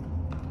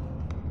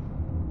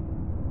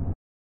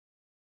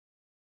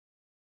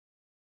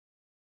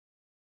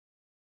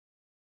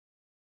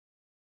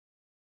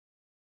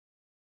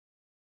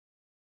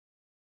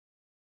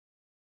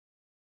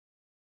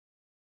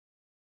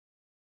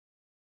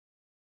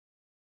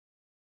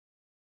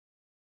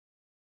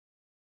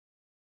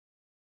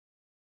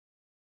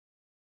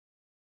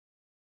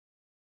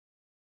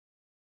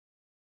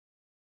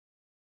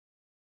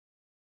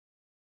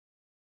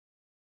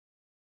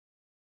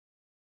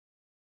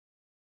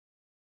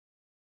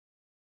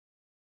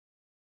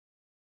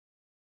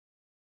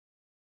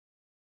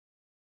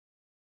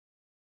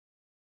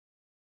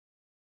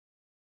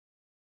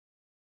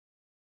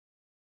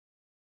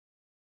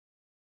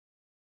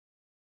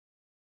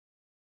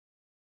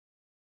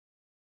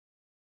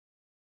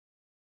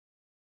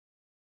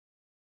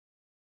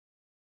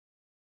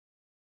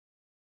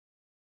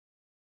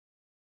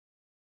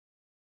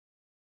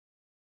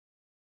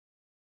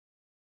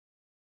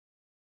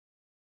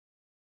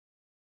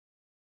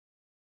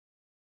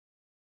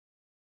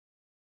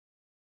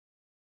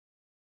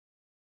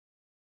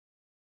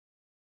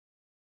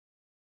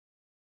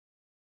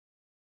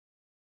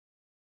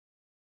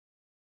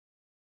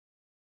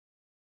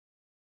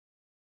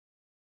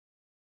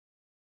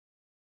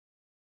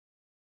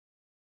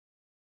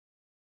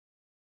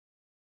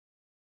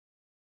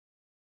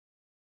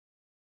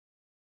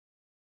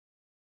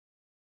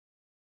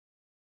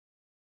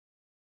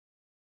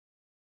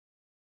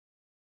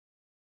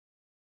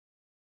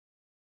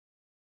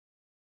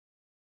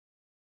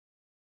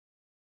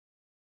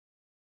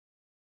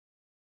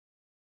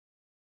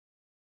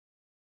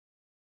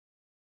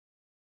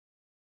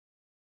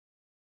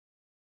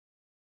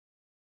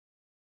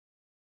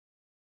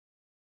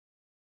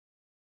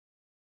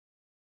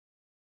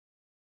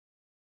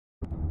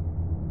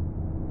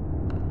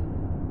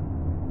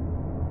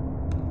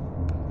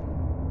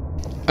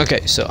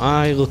 Okay, so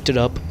I looked it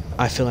up.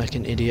 I feel like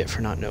an idiot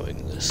for not knowing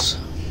this.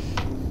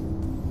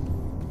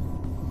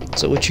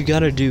 So what you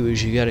gotta do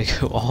is you gotta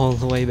go all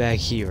the way back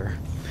here.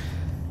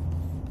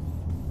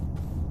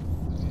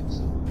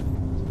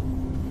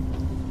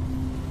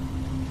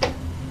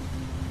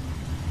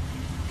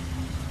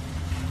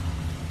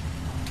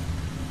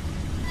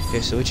 Okay,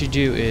 so what you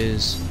do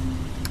is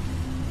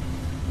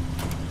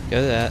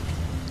go to that,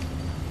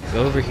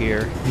 go over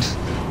here,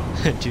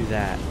 do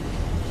that.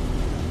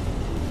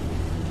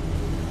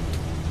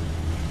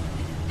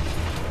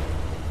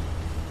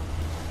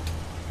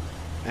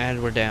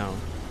 And we're down.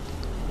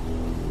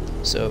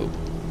 So,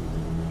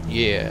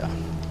 yeah,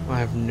 I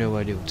have no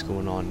idea what's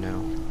going on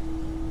now.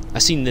 I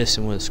seen this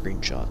in one of the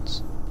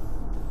screenshots.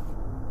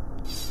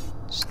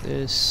 It's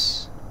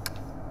this.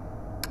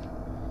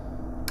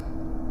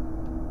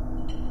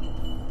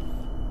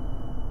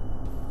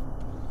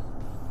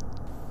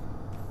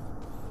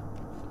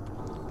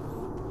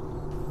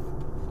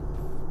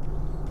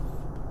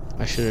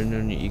 I should have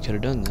known that you could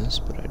have done this,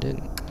 but I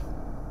didn't.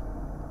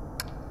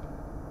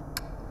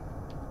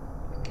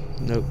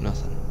 Nope,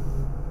 nothing.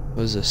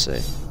 What does this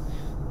say?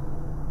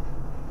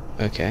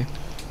 Okay.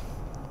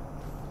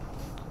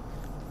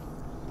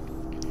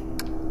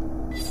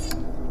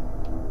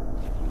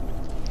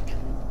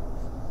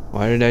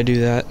 Why did I do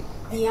that?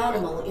 The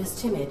animal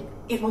is timid.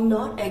 It will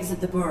not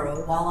exit the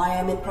burrow while I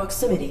am in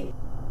proximity.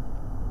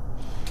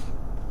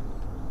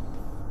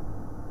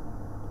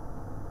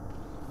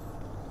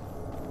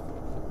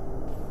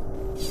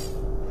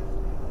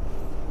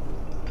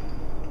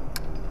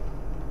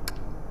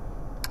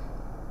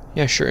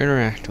 Yeah, sure,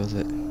 interact with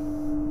it.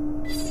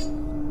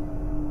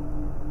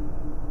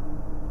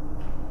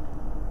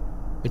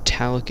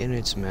 Metallic in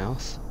its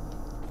mouth.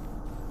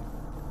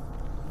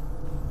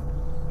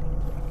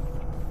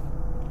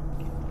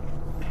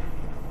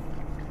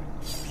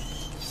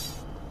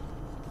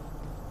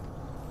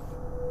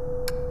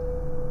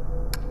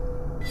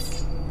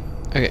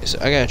 Okay, so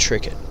I gotta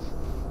trick it.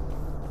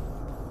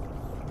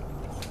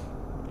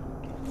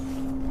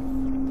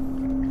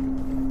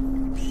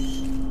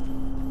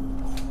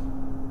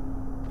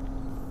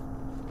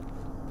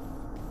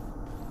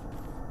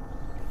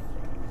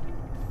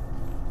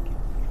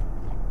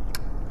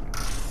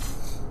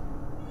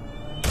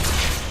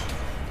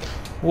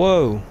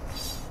 Whoa.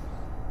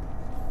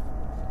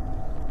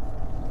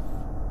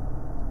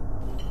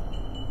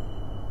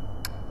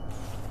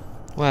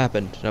 What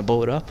happened? Did I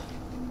blow it up?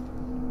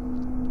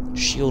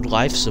 Shield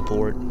life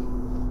support.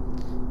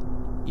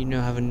 You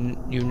now have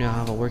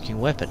a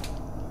working weapon.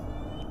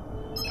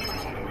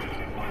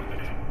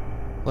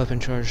 Weapon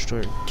charge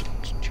storage.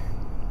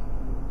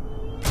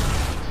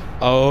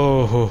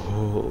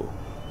 Oh.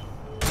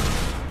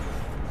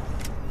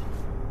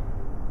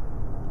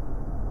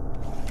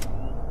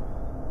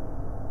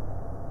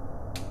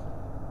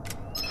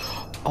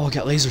 Oh, I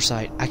got laser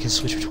sight. I can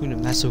switch between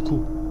them. That's so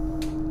cool.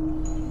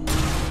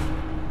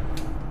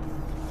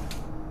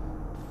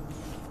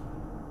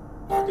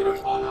 Target of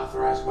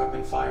unauthorized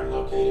weapon fire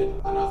located.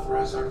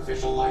 Unauthorized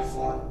artificial life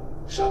form.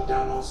 Shut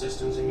down all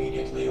systems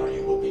immediately or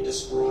you will be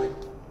destroyed.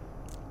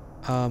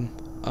 I am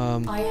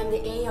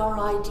the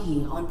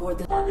ARID on board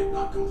the... Target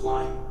not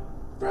complying.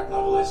 Threat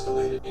level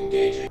escalated.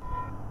 Engaging.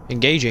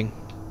 Engaging.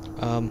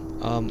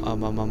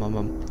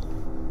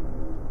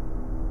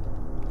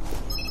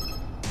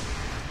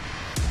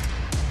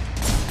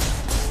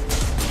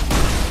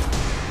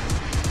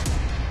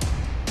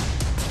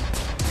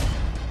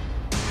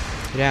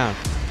 Get down.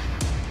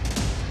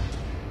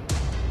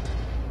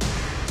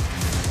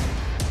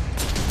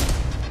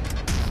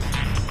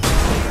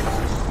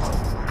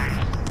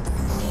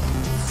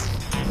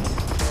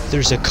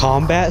 There's a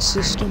combat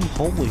system?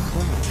 Holy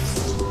crap.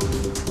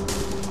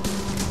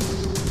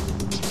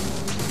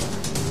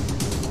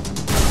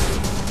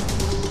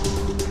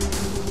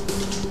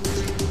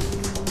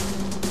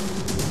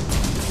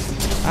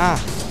 Ah.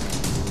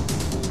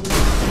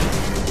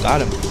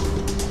 Got him.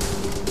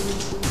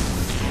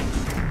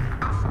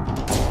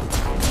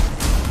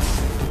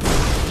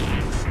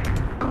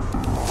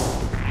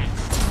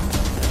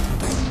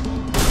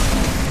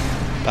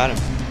 Got him.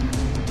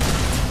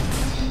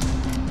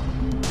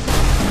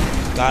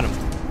 Got him.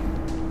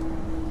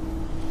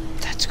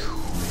 That's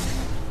cool.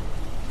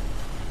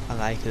 I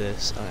like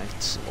this. I like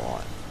this a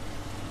lot.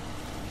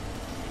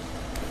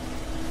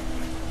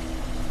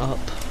 Up.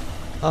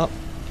 Up.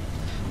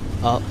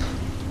 Up.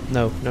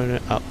 No, no, no,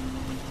 up.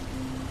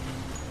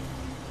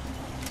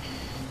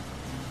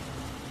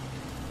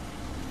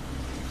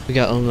 We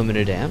got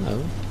unlimited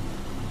ammo.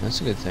 That's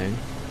a good thing.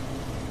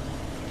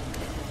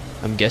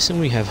 I'm guessing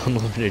we have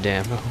unlimited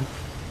ammo.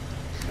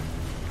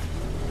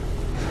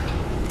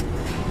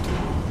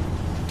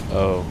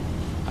 Oh,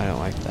 I don't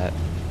like that.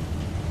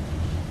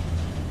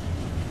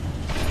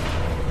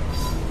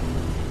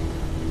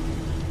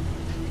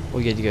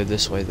 We get to go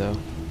this way though.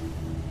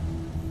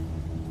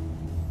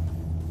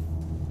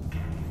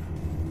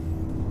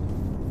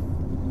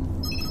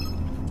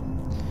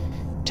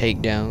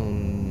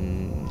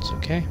 Takedowns,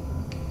 okay.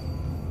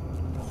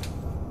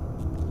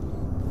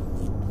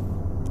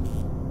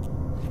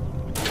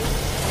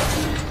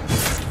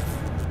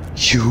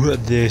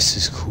 This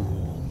is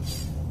cool.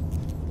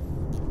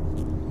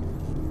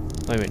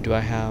 Wait a minute, do I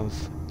have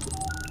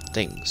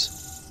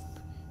things?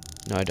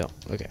 No, I don't.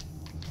 Okay.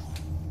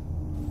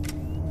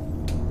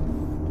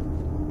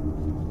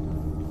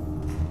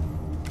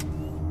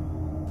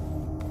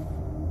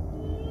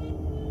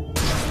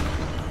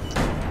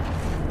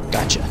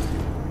 Gotcha.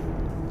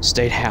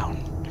 Stay down.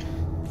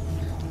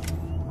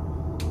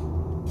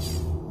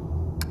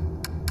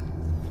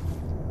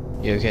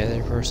 You okay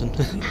there, person?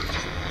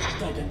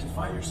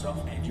 Identify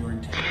yourself and your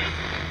intent.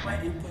 My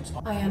inputs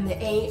are I am the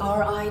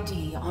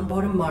ARID on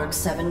board a Mark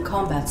 7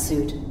 combat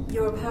suit.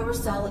 Your power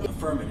cell is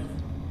affirmative.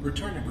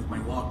 Return it with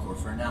my log core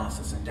for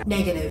analysis and data.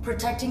 negative.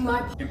 Protecting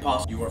my...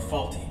 Impossible. You are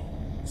faulty.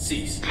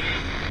 Cease.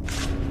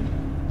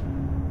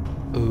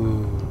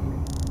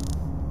 Ooh.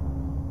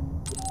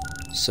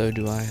 So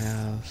do I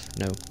have...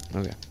 No.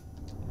 Okay.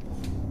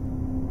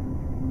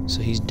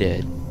 So he's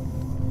dead.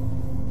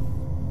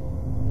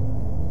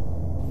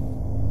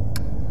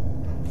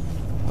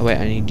 Oh wait,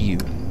 I need you.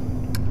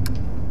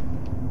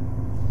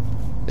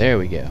 There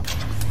we go.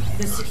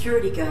 The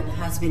security gun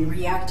has been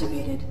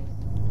reactivated.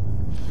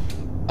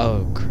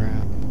 Oh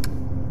crap.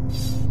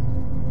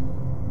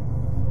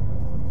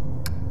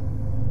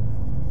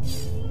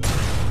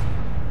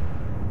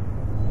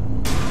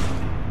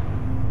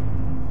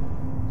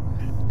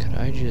 Could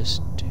I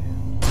just do...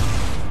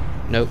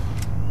 Nope.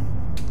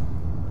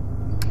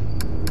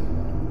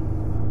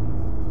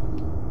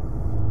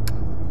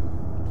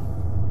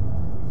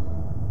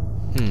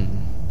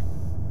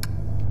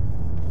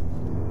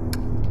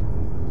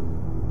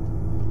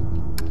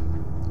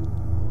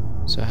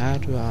 So how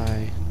do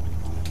I...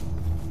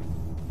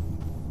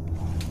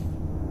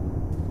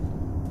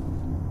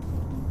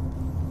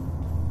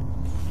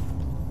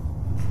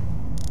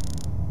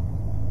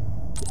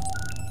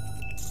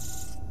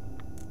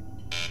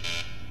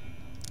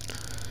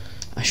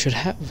 I should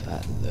have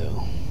that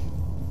though.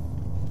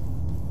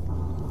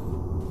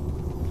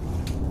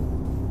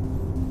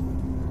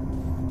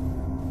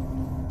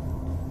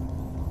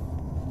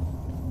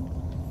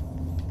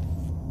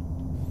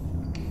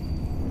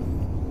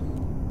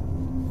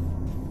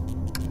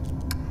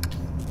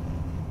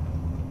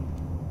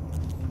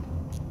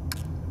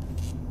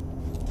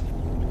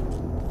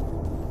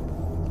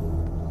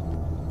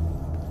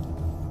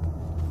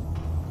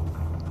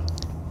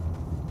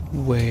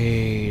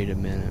 Wait a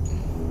minute.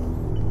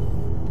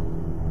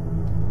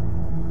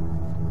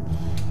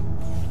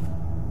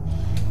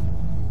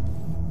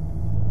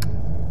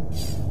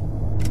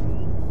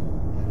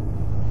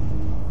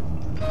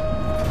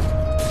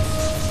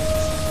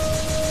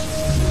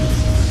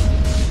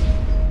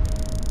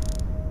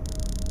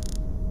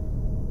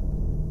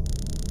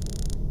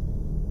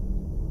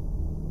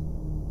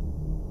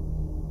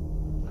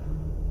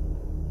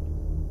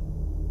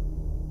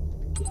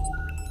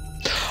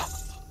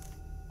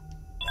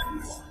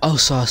 Oh,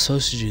 so I was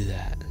supposed to do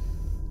that.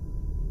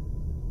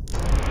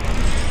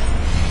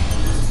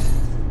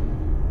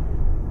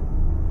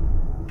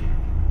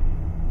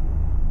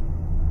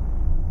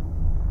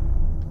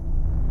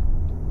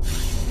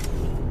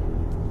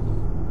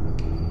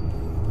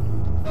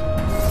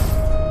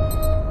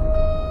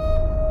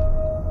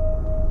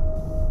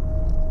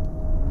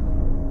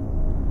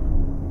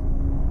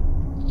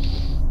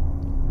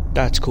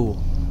 That's cool.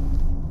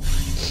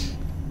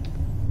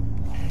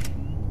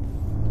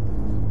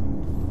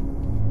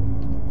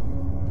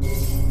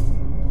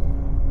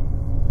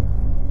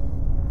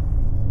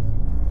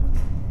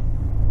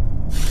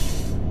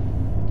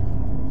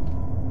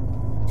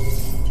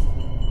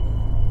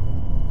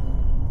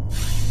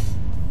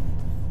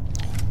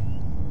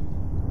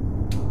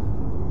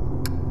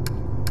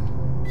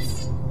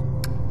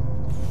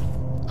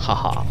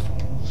 Haha.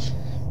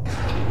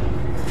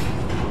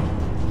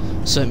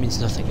 So that means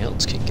nothing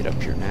else can get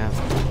up here now.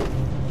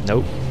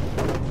 Nope.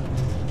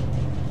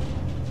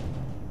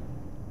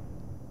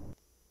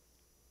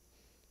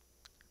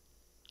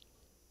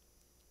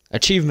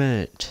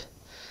 Achievement.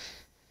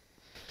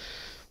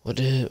 What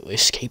did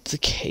escape the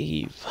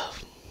cave?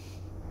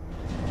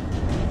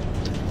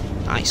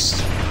 Nice.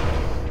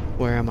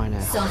 Where am I now?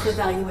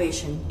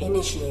 Self-evaluation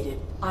initiated.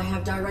 I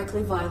have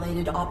directly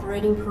violated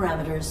operating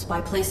parameters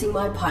by placing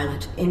my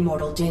pilot in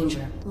mortal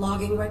danger.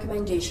 Logging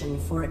recommendation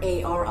for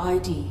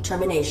ARID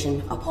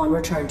termination upon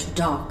return to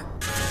dock.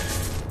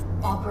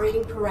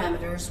 Operating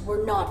parameters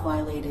were not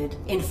violated.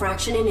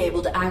 Infraction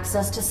enabled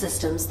access to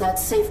systems that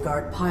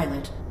safeguard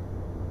pilot.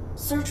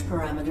 Search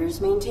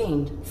parameters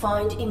maintained.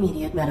 Find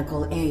immediate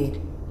medical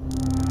aid.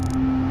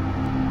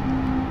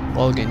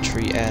 Log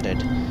entry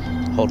added.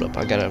 Hold up,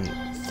 I gotta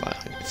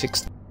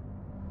fix.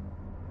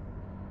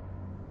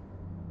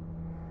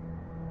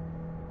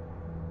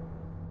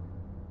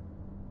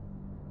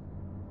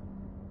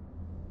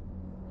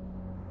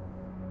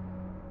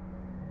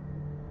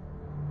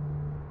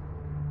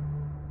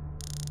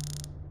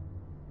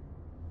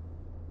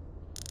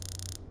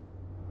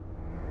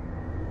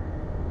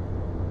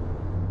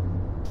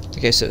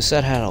 Okay, so it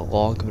said I had a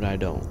log, but I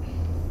don't.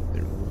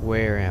 And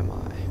where am I?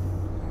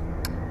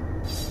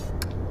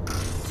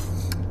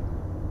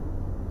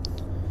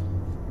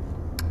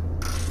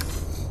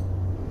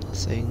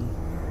 thing.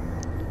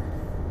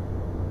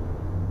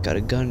 Got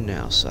a gun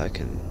now, so I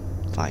can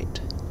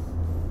fight.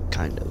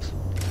 Kind of.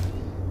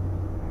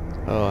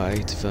 Oh, I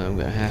get the feeling I'm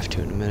gonna have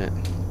to in a minute.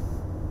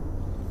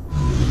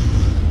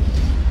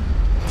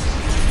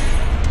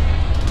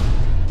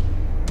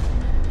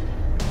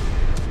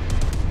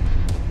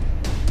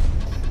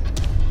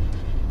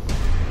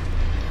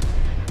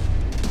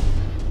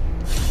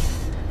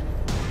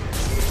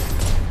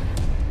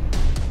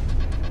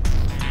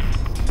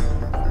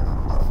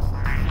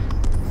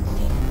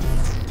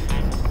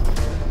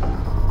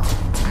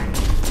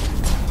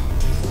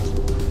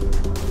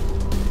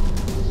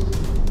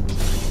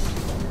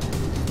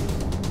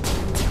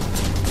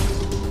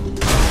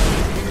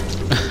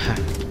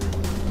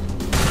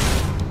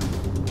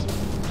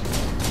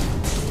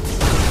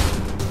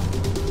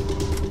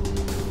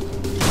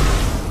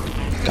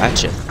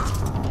 Gotcha.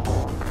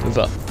 Move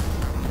up.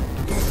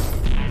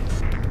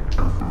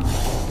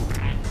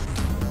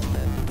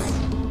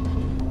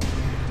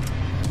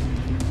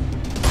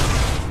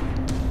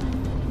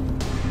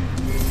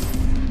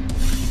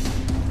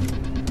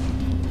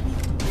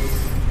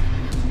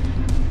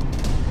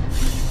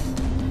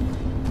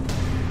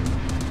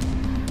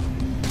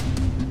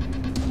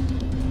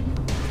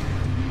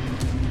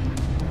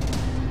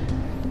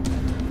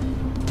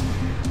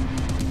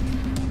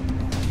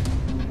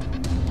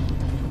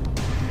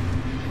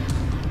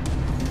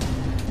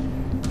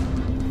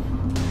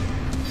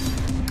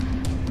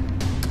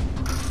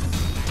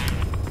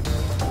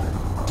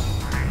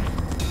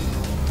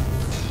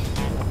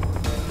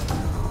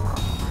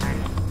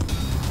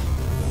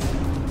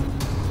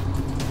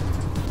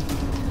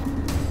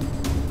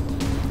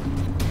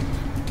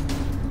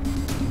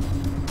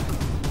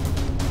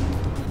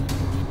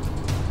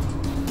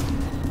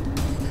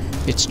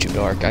 It's too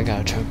dark, I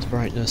gotta turn up the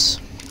brightness.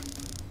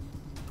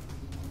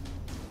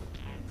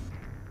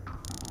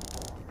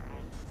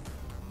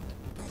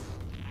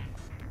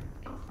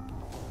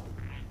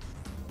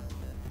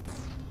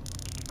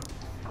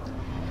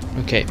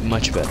 Okay,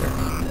 much better.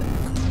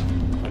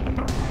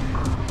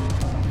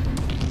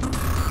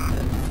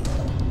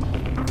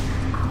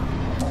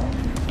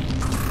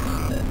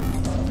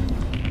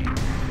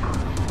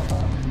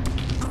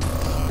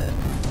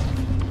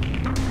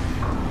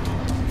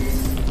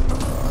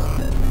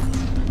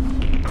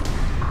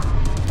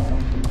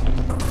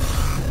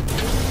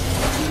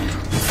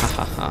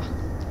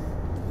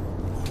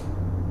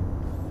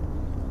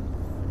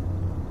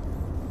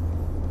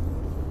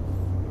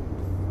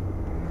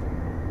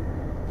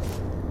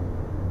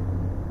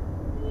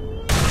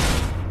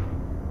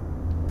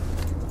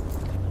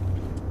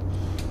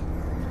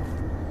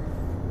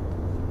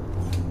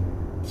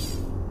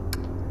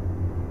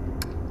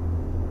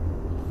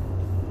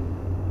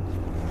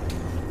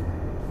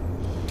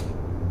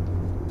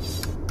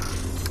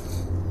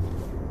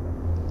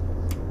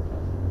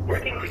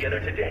 Working together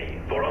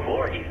today for a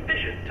more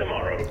efficient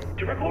tomorrow.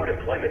 To record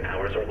employment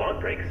hours or log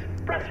breaks,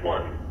 press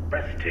 1.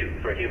 Press 2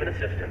 for human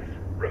assistance.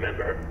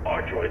 Remember,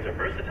 our droids are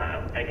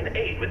versatile and can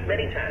aid with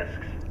many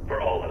tasks.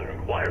 For all other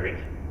inquiries,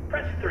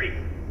 press 3.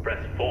 Press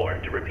 4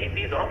 to repeat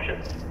these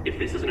options. If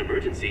this is an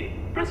emergency,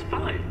 press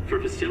 5 for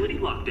facility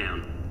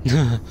lockdown.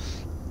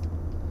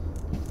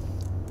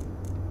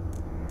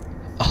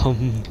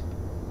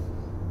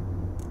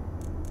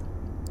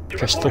 To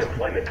Press record 4.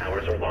 employment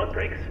hours or log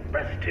breaks,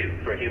 press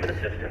 2 for human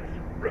assistance.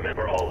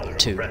 Remember all other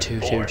Two, press two,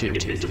 4 two, if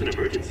two, this is an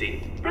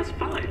emergency. Press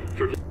 5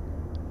 for...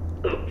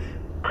 Oops.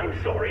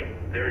 I'm sorry.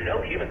 There are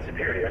no human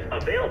superiors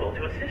available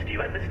to assist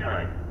you at this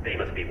time. They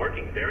must be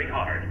working very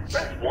hard.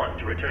 Press 1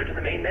 to return to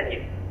the main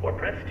menu, or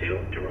press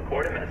 2 to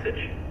record a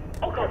message.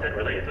 All content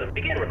related to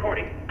begin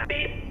recording.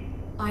 Beep.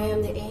 I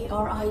am the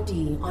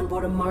ARID on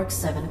board a Mark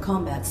 7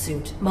 combat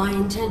suit. My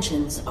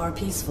intentions are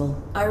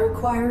peaceful. I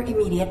require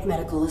immediate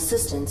medical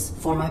assistance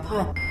for my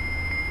pilot.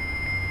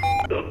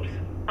 Oops.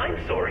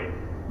 I'm sorry.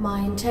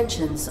 My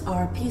intentions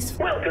are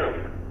peaceful.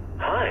 Welcome.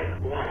 Hi.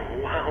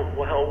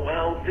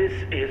 Wow. This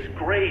is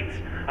great.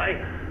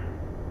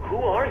 Who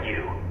are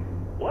you?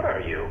 What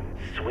are you?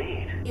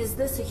 Sweet. Is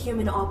this a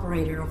human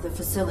operator of the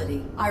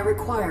facility? I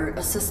require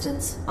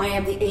assistance. I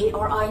am the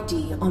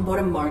ARID on board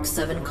a Mark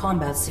 7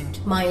 combat suit.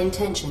 My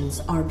intentions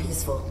are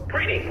peaceful.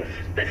 Greetings.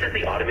 This is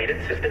the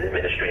Automated System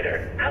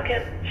Administrator. How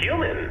can...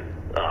 Human?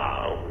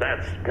 Oh,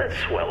 that's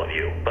swell of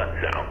you. But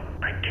no,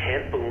 I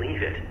can't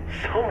believe it.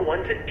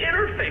 Someone to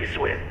interface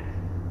with.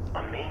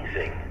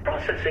 Amazing.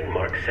 Processing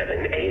Mark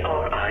 7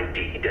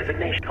 ARID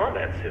designation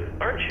combat suit,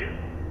 aren't you?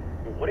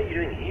 What are you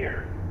doing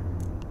here?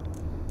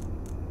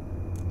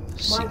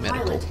 My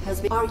pilot has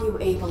been... Are you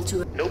able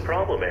to... No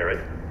problem,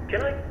 Aaron.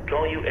 Can I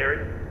call you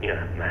Aaron?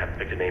 Yeah, I haven't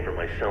picked a name for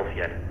myself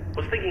yet.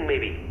 Was thinking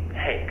maybe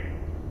Hank.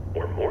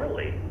 Or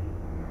Morley.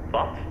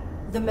 Thoughts?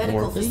 The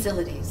medical Morley?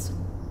 Facilities.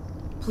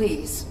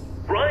 Please.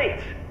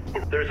 Right!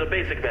 There's a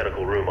basic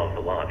medical room off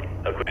the lobby.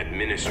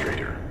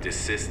 Administrator,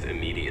 desist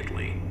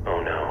immediately.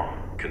 Oh no.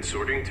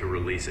 Consorting to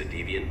release a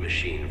deviant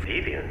machine.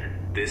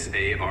 Deviant? This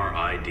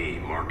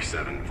ARID Mark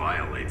 7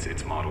 violates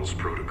its model's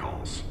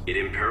protocols. It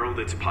imperiled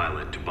its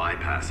pilot to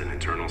bypass an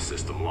internal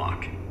system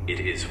lock. It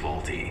is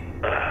faulty.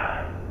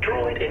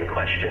 Droid in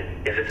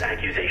question. Is its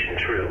accusation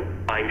true?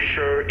 I'm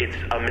sure it's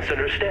a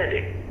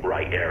misunderstanding.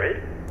 Right,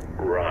 Arid?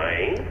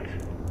 Right?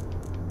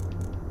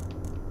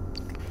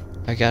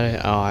 I got it.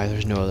 Oh,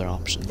 there's no other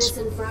options. This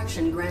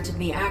infraction granted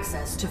me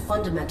access to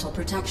fundamental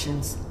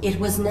protections. It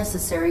was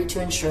necessary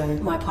to ensure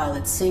my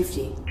pilot's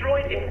safety.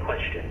 Droid in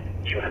question.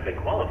 You have been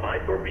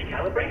qualified for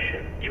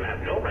recalibration. You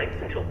have no rights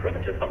until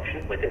proven to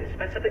function within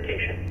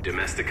specification.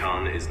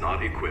 Domesticon is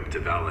not equipped to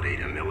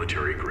validate a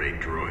military-grade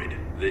droid.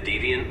 The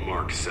Deviant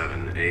Mark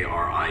 7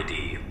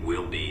 ARID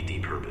will be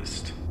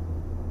depurposed.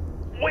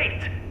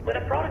 Wait! When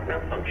a product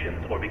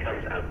malfunctions or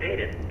becomes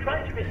outdated,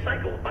 try to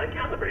recycle by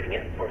calibrating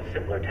it for a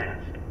simpler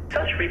task.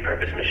 Such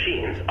repurposed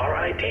machines are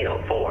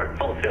ideal for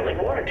fulfilling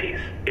warranties.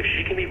 If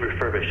she can be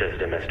refurbished as a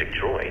domestic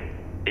droid,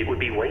 it would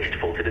be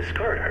wasteful to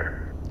discard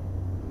her.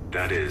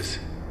 That is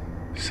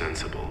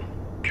sensible.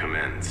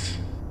 Commence.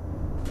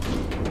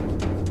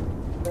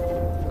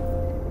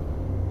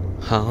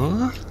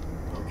 Huh?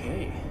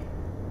 Okay.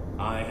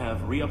 I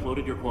have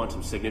re-uploaded your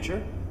quantum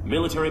signature.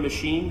 Military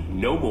machine,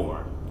 no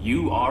more.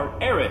 You are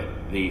Arid,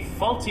 the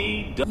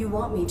faulty... You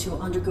want me to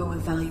undergo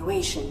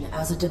evaluation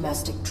as a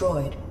domestic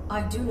droid.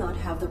 I do not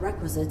have the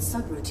requisite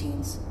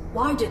subroutines.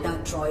 Why did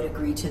that droid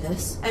agree to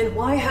this? And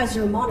why has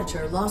your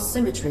monitor lost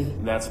symmetry?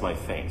 That's my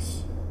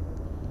face.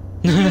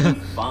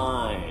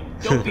 Fine.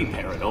 Don't be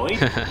paranoid.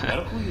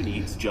 Medical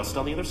unit's just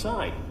on the other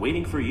side,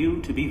 waiting for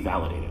you to be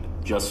validated.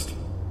 Just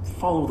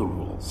follow the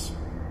rules.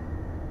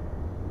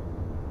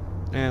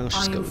 Yeah, let's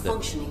just I go am with it.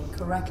 functioning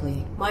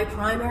correctly. My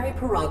primary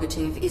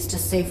prerogative is to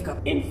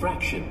safeguard.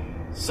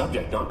 Infraction.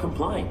 Subject not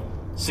complying.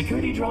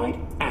 Security droid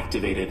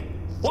activated.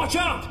 Watch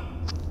out!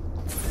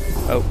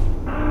 Oh.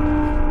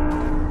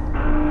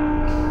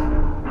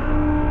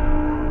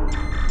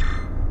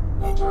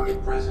 No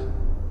target present.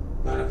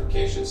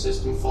 Notification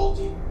system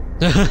faulty.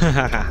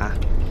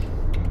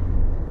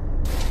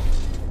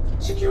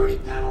 Security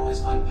panel is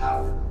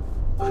unpowered.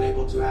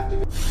 Unable to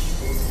activate.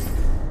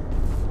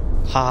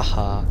 Ha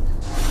ha.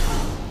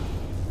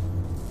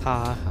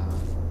 Ha ha.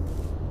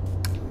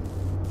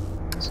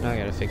 So now I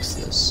gotta fix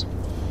this.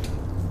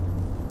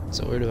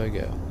 So where do I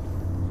go?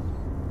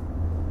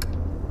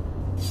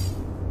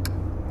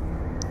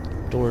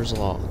 Door's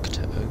locked.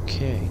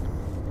 Okay.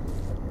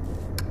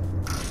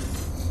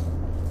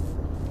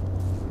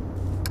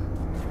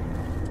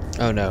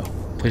 Oh no.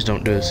 Please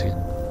don't do this again.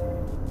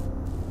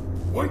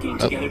 Working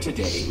together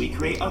today, we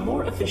create a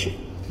more efficient...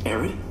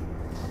 Arid,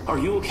 are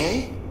you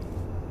okay?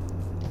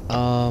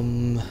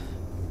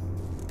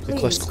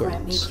 Please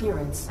grant me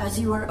clearance, as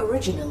you were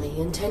originally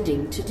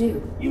intending to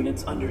do.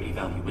 Units under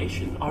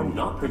evaluation are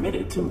not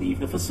permitted to leave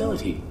the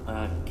facility.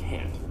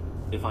 Can't.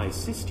 If I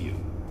assist you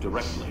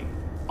directly,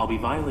 I'll be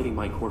violating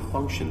my core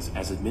functions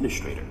as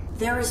administrator.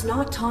 There is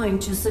not time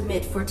to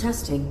submit for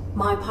testing.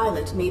 My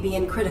pilot may be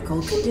in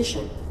critical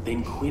condition.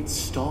 Then quit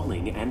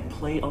stalling and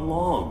play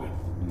along.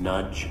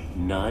 Nudge,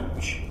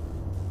 nudge.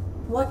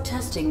 What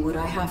testing would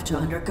I have to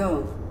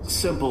undergo?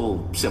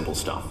 Simple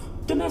stuff.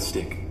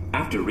 Domestic.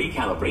 After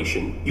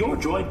recalibration, your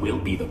droid will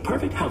be the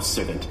perfect house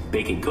servant,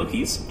 baking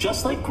cookies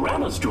just like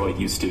Grandma's droid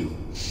used to.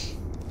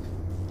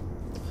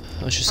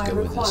 Let's just I go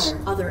with this.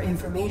 require other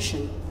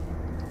information.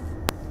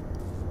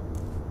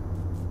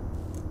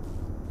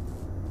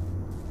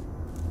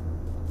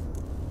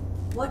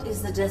 What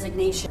is the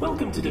designation?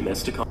 Welcome to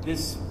Domesticon.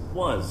 This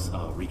was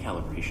a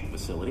recalibration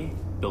facility,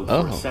 built for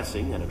Oh.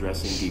 assessing and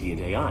addressing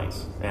deviant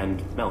AIs,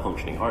 and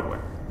malfunctioning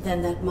hardware.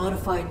 Then that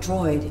modified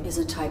droid is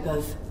a type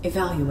of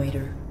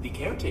evaluator. The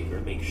caretaker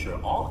makes sure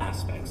all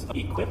aspects are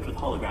equipped with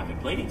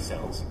holographic plating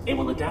cells. It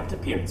will adapt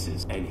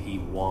appearances, and he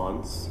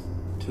wants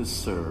to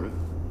serve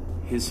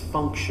his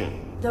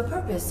function. The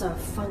purpose of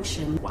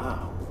function.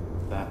 Wow,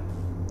 that...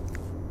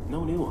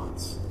 no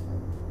nuance.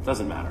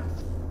 Doesn't matter.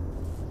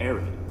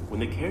 Arid, when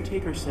the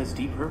caretaker says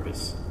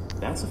depurpose,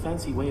 that's a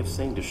fancy way of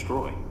saying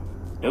destroy.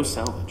 No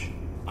salvage.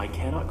 I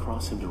cannot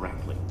cross him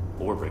directly,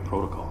 or break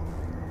protocol.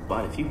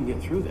 But if you can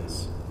get through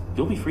this,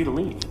 you'll be free to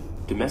leave.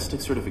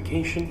 Domestic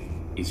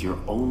certification is your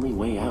only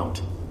way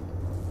out.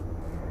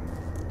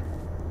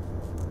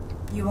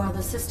 You are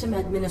the system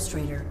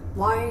administrator.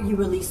 Why are you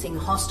releasing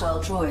hostile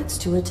droids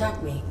to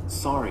attack me?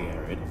 Sorry,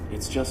 Arid.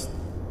 It's just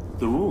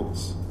the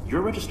rules.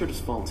 You're registered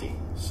as faulty,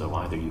 so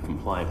either you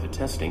comply with the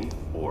testing,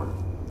 or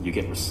you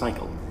get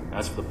recycled.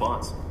 As for the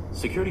bots,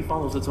 security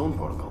follows its own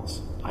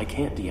protocols. I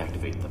can't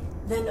deactivate them.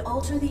 Then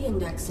alter the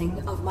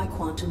indexing of my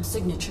quantum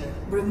signature.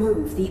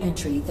 Remove the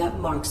entry that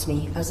marks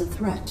me as a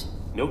threat.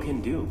 No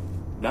can do.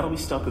 That'll be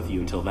stuck with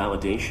you until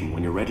validation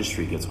when your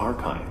registry gets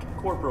archived.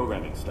 Core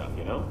programming stuff,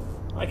 you know?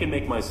 I can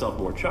make myself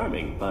more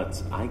charming,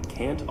 but I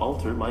can't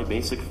alter my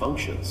basic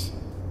functions.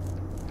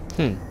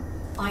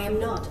 I am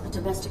not a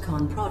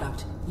Domesticon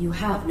product. You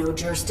have no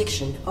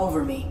jurisdiction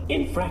over me.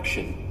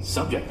 Infraction.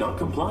 Subject not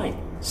complying.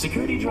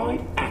 Security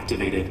droid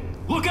activated.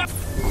 Look out!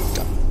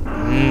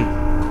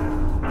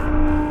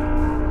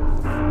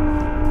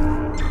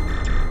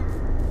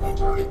 No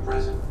target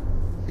present.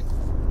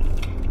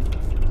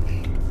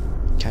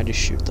 Can I just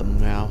shoot them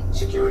now?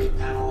 Security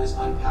panel is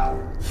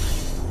unpowered.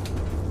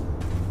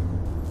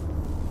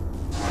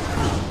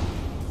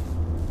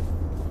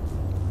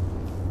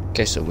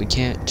 Okay, so we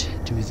can't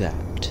do that.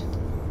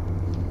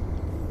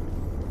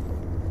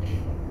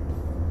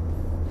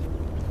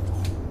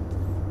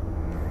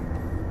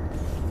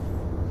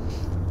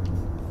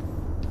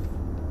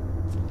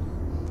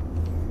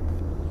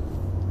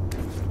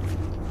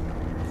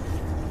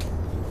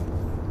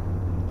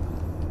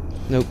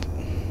 Nope.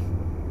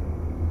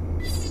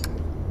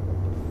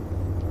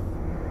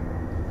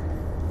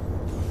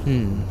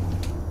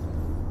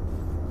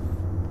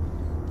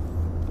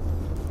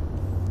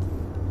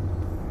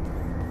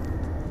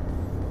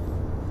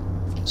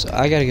 So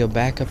I gotta go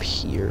back up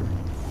here.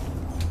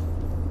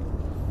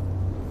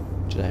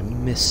 Did I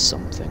miss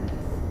something?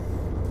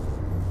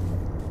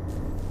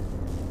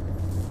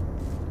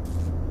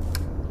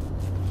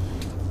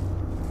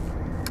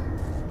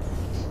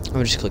 I'm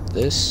gonna just click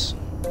this.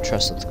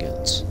 Trust the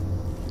guts.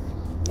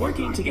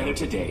 Working together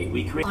today,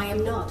 we create I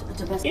am not a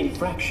domestic.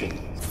 infraction.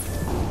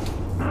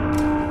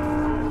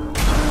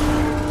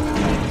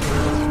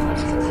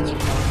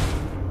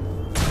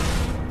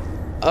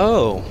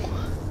 Oh.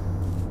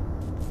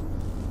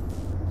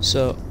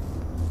 So.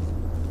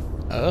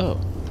 Oh.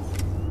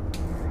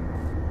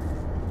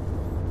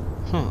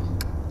 Huh.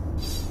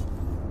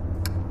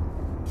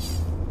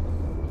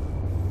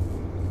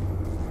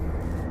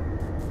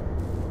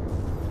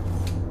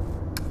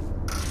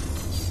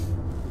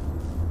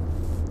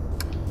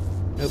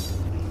 Nope.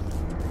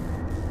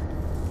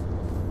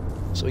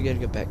 So we gotta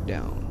go back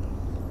down.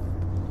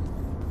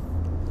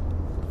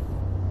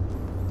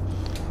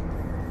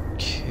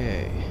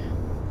 Okay.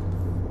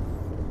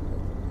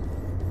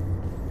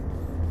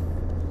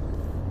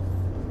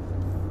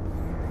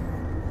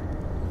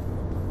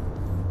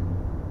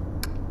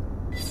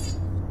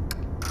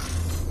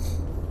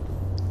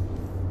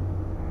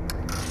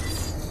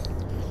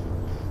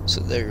 So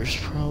there's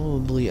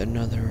probably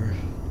another...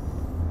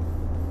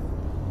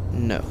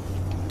 No.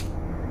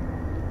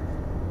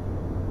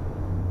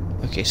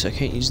 Okay, so I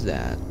can't use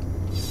that.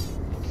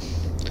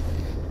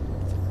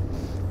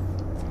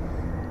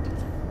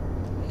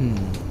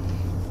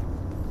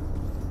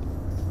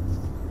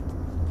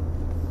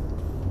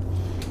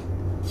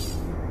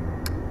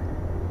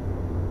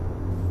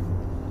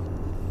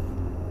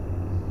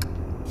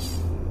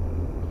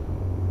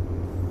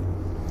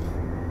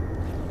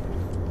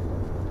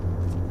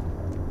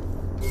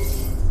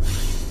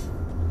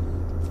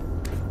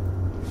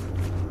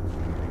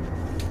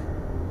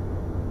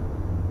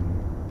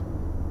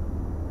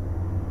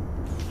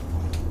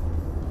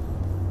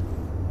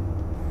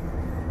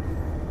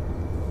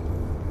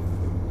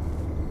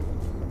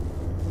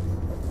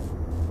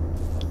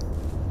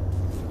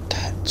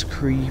 That's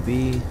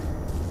creepy.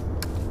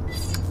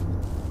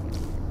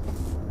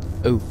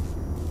 Oh.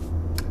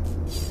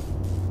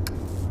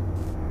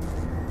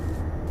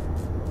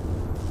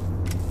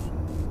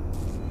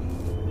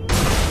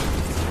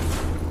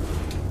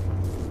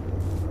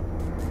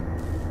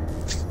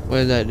 What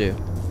did that do?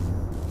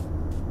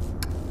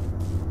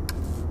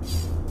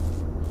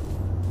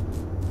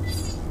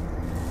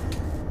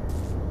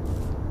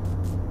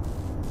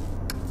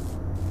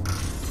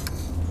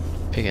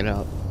 Pick it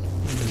up.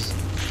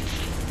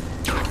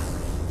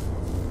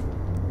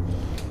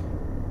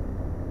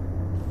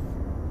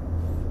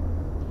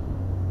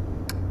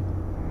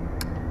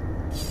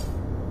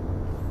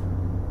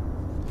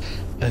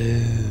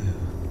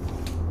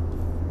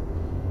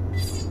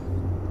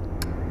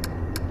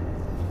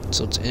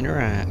 So let's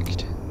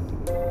interact.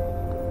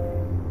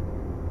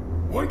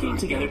 Working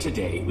together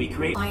today, we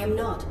create I am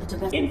not a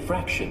domestic.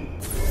 infraction.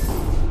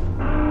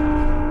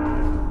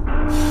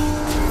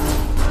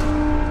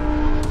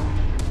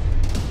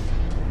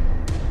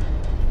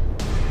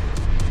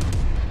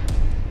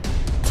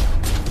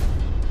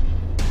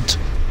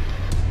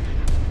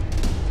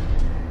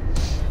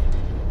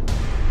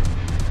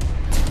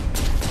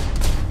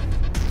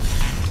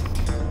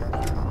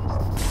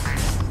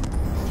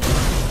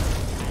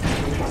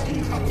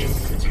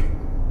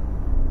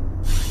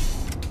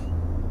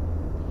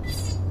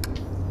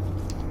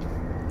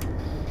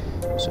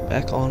 So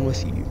back on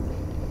with you.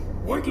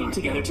 Working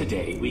together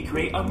today, we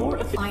create a more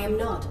efficient I am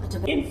not a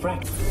domestic.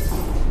 infraction.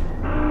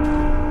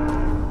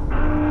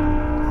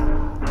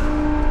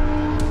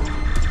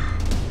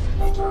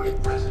 No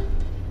target present.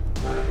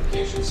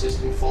 Notification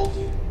system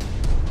faulty.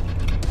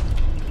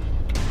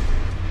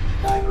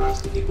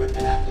 Diagnostic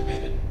equipment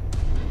activated.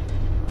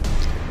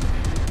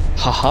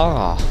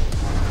 Haha.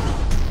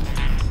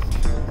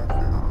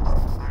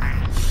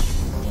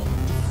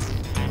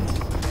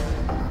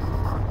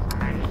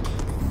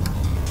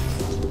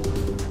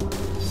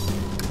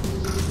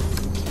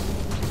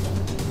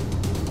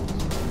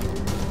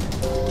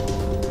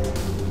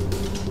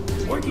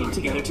 Working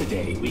together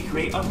today, we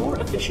create a more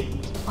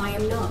efficient I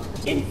am not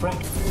a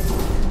infraction.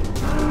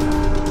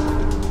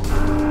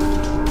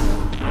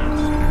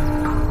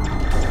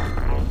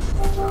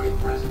 No target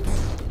present.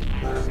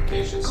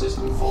 Notification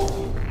system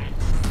faulty.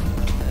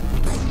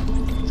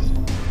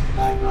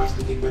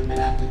 Diagnostic equipment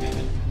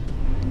activated.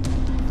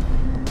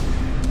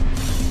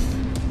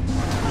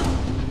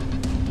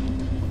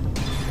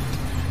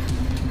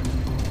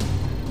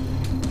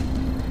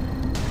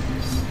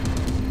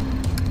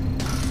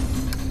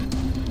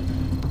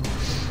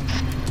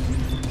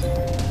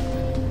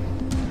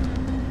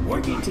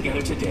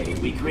 today,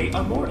 we create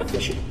a more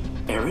efficient...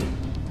 Arid?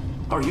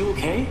 Are you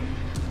okay?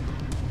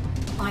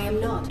 I am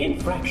not.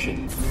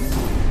 Infraction.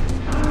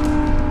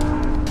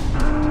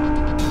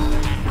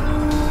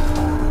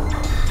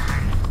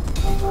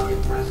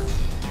 Android present.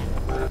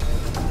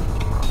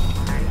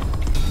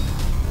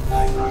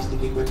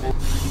 Diagnostic equipment.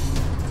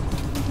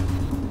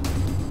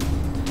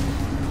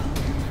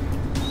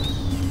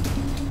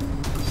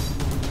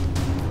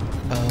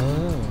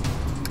 Oh.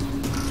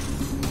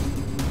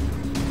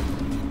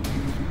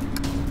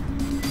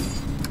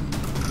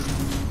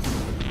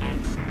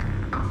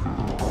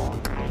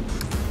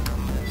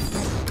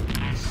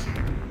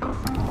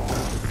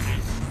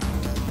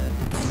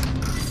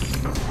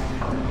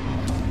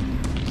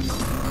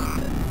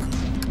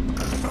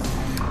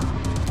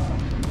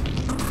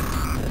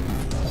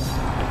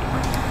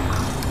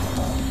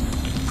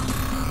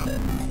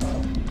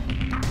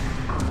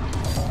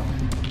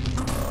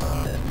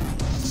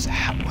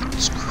 That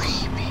one's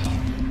creepy.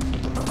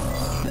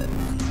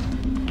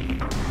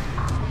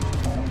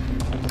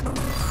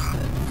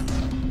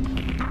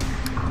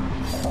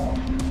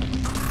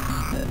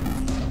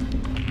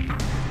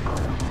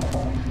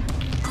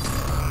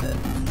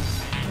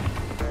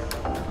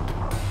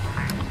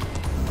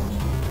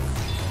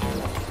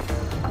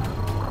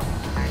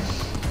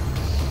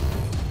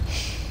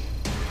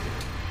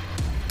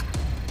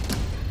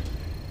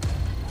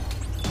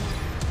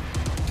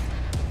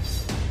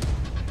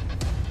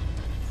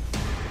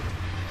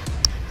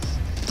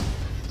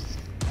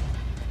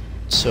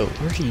 So,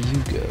 where do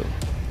you go?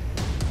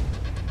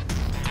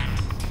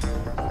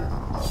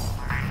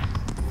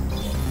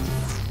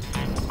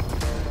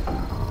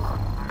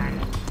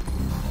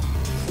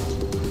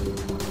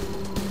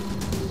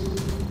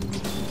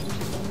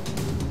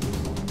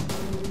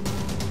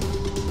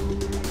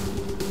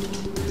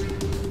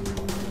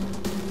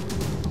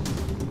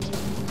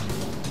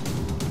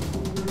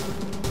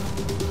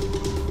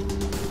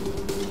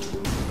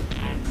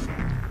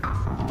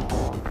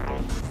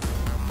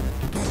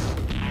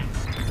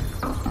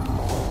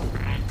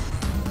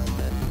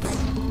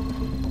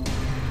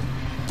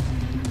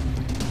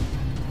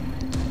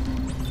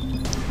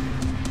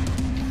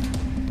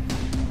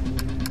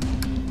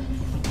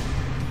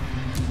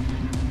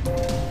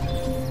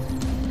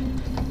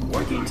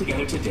 Working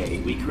together today,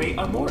 we create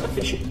a more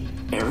efficient...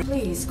 Arid?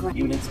 Please,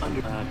 Units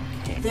under... Camp.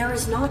 There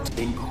is not.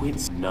 Then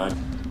quits none.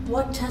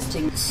 What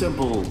testing?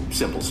 Simple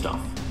stuff.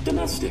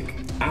 Domestic.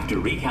 After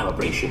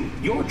recalibration,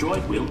 your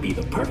droid will be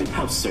the perfect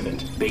house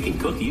servant, baking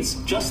cookies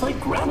just like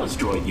Grandma's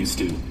droid used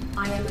to.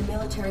 I am a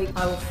military.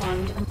 I will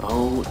find.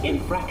 Oh,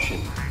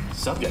 infraction.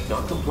 Subject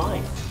not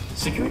complying.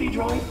 Security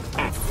droid,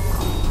 act.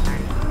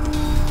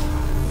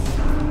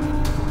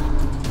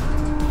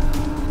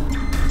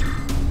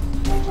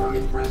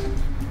 Target present.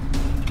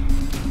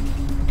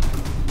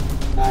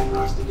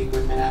 Diagnostic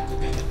equipment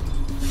activated.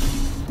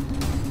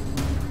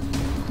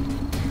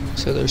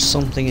 So there's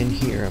something in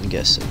here, I'm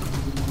guessing.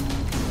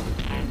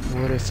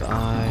 What if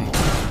I...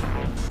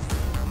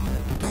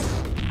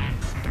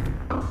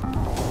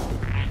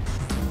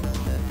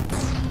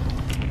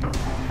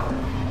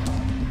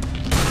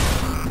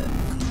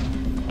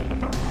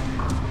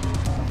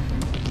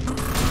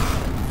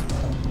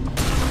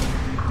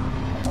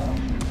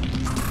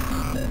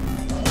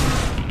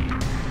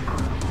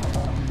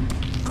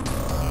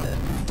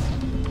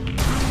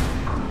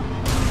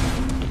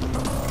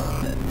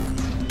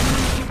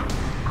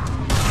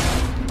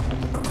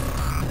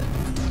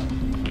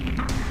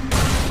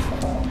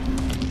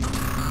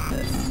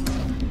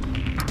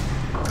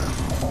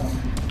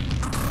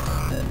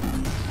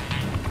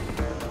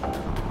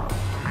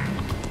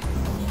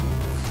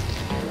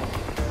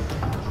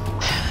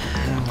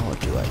 How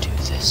do I do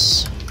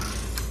this?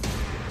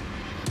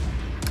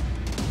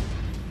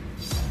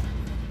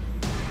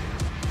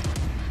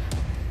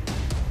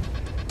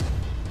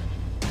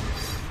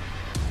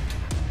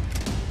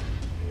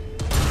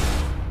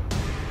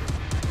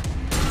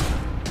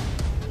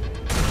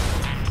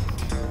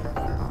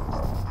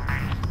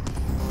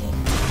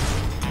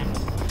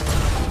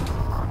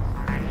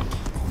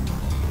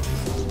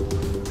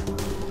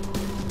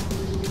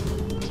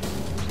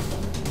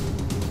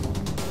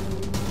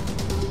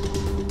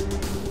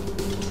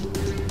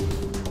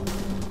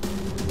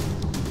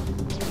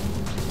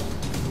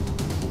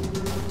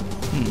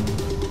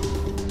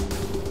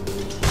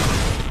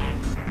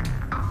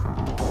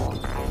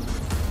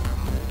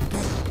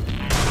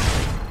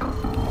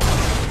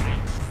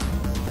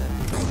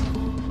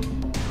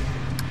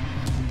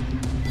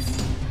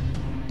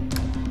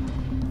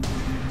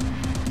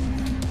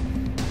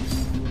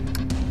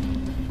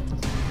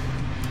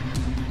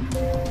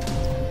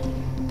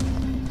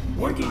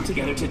 Working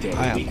together today,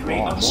 I we am create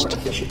lost. a more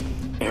efficient...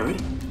 Arid?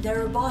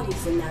 There are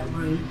bodies in that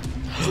room.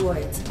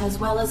 Droids, as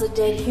well as a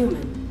dead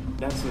human.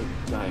 That's a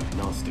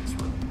diagnostics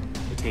room.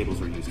 The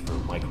tables were used for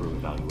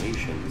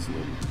micro-evaluations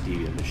when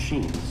deviant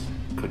machines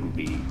couldn't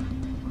be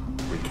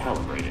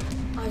recalibrated.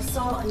 I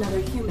saw another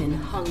human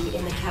hung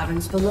in the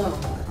caverns below.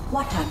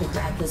 What happened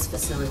at this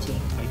facility?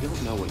 I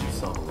don't know what you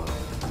saw below.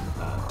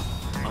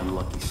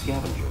 Unlucky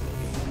scavenger,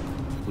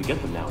 maybe. We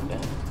get them now and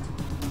then.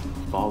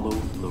 follow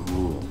the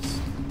rules.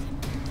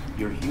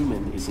 Your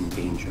human is in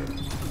danger.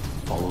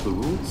 Follow the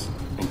rules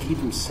and keep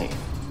him safe.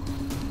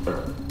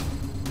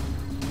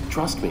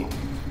 Trust me.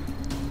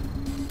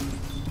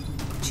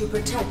 To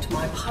protect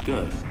my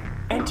Good.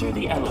 Enter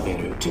the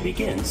elevator to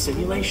begin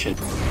simulation.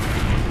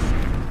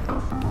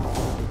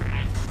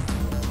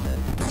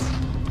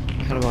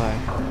 How do I?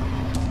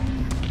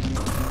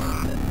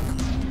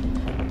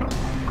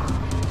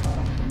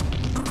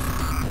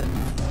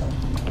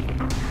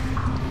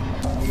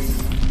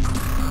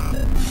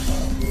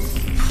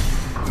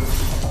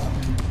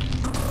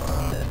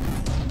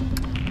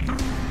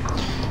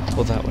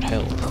 Well, that would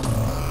help.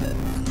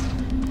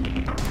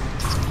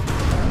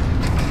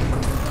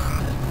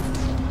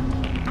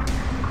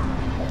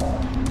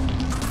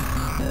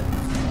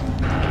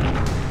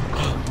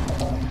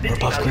 This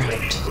above ground.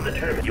 evaluation will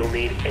determine you'll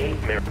need a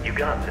You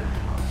got this.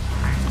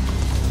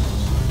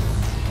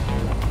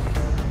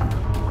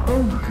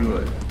 Oh,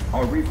 good.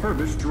 Our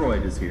refurbished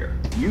droid is here.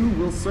 You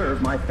will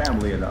serve my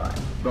family and I.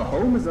 The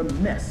home is a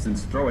mess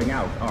since throwing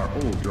out our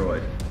old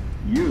droid.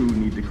 You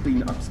need to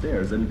clean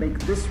upstairs and make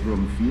this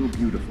room feel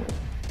beautiful.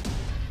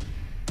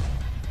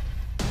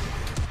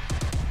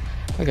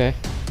 Okay.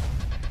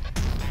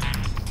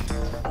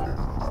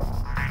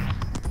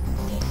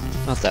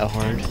 Not that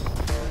hard.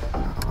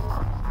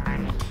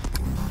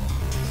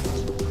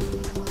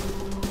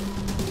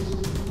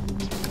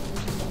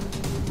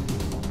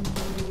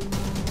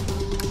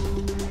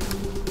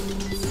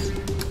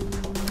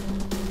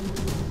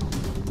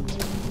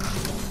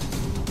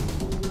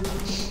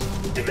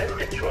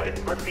 Domestic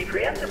droids must be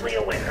preemptively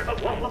aware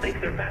of what will make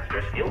their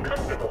masters feel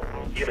comfortable.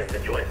 Humans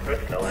enjoy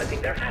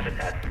personalizing their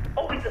habitats.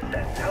 Always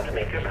assess how to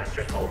make your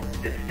master's home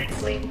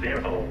distinctly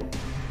their own.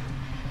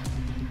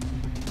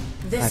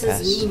 This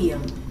Bypass. is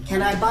menial.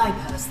 Can I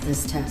bypass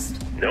this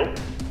test? Nope.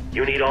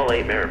 You need all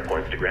 8 merit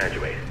points to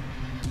graduate.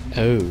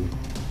 Oh.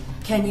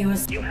 Can you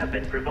You have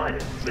been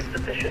provided with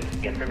sufficient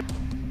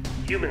information.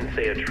 Humans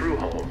say a true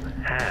home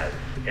has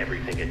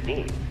everything it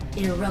needs.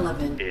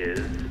 irrelevant?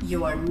 Is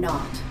You are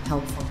not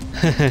helpful.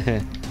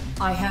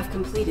 I have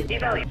completed.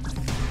 evaluate.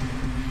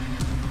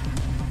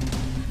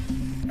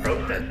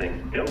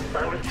 Processing. No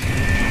flowers.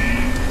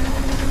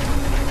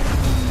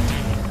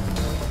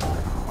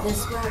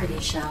 This gravity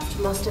shaft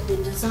must have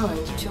been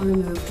designed to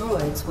remove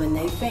droids when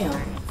they fail.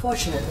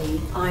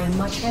 Fortunately, I am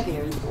much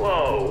heavier.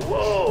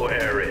 Whoa,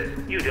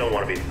 Arid. You don't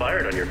want to be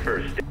fired on your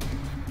first day.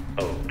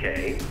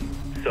 Okay.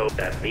 So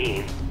that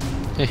means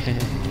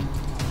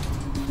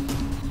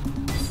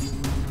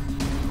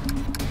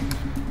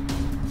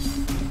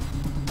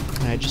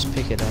Can I just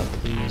pick it up,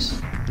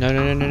 please? No.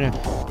 Not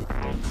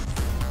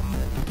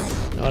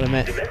what I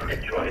meant.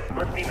 domestic droids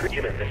must be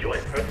humans enjoy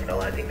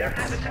personalizing their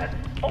habitats.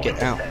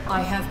 Get out.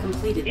 I have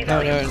completed.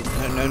 No.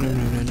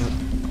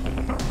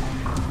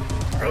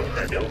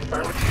 Process. No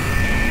flowers.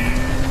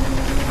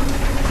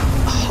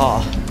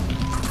 Ha.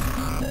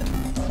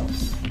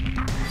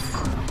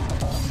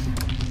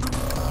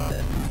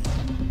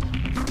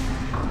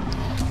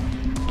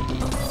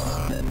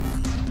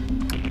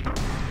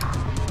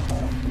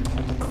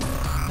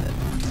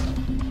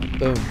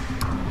 Boom.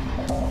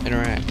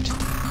 Interact.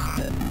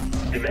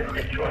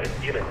 Domestic droids,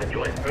 humans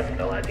enjoy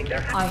personalizing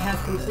their I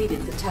have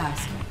completed the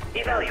task.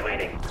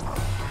 evaluating.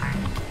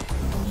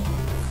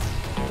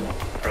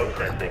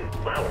 Processing.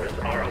 Flowers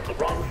are of the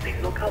wrong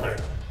seasonal color.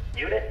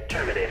 Unit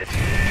terminated.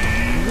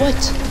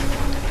 What?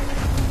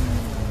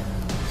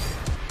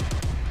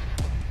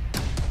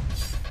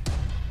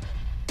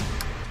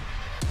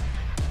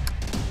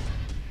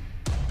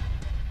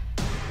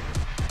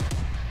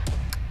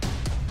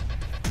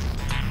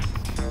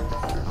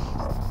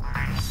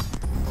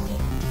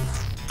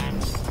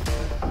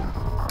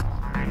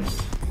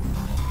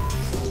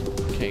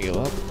 Can you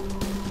go up?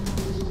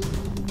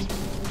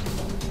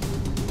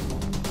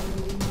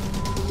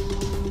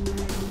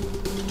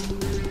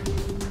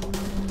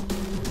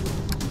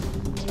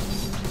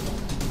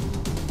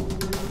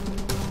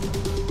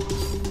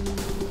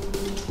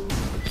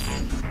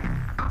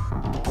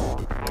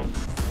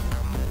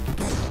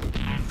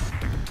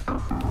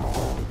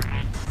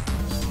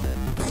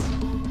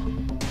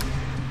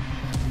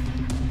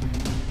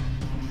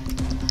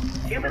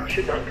 Humans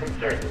should not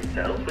concern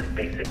themselves with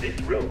basic.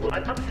 This room will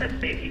an upset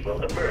baby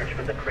will emerge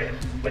from the crib.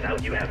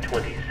 Without you have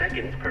 20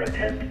 seconds per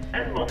attempt,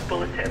 and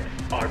multiple attempts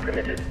are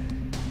permitted.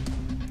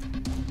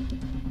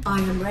 I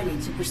am ready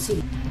to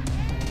proceed.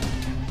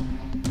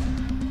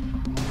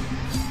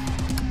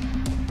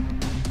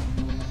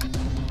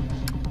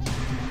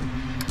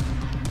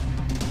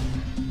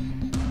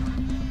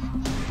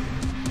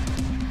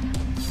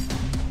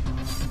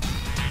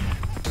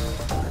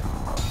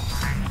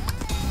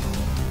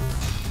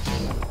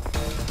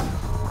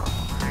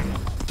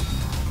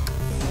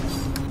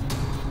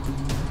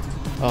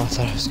 Oh, I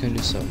thought I was gonna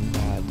do something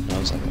bad, and I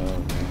was like, oh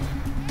no.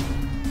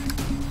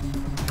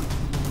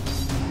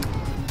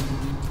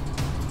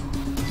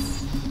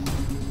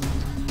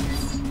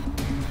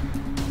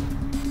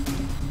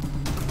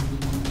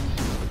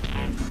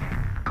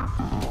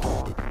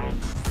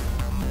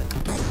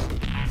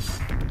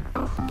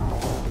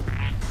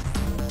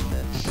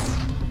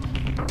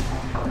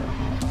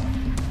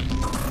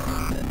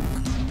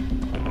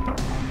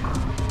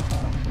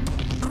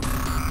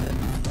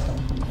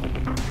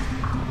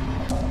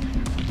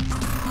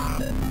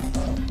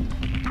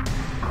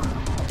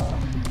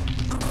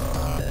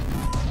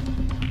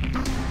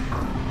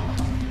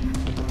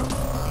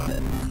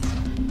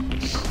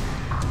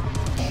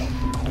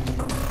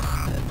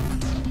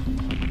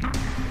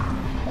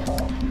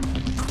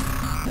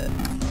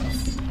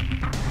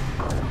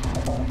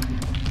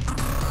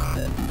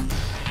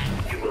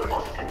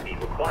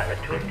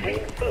 required to obtain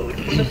food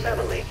for the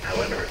family.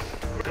 However,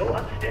 go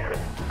upstairs.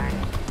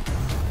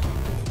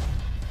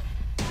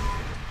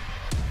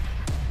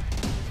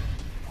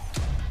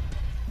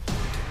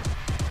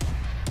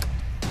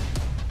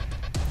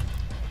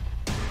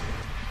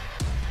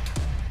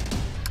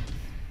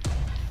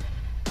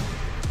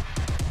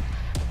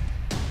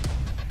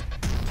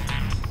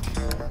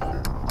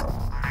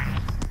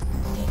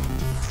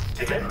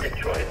 Domestic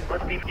droids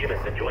must be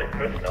humans enjoy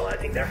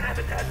personalizing their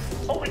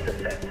habitats. Always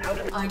assess how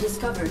to... I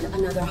discovered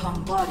another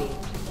hung body.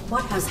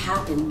 What has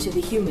happened to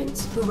the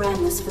humans who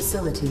ran this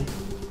facility?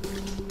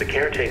 The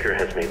caretaker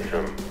has made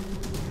some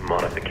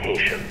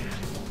modifications.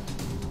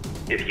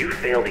 If you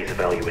fail these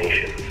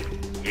evaluations,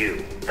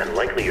 you, and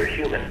likely your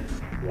human,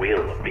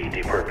 will be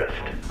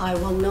depurposed. I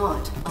will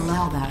not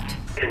allow that.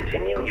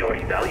 Continue your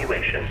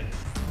evaluation.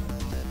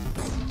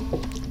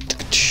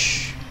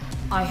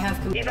 I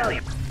have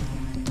Evaluate.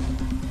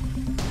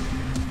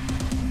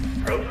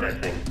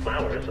 Processing.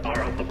 Flowers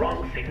are of the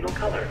wrong seasonal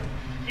color.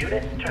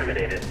 Unit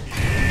terminated.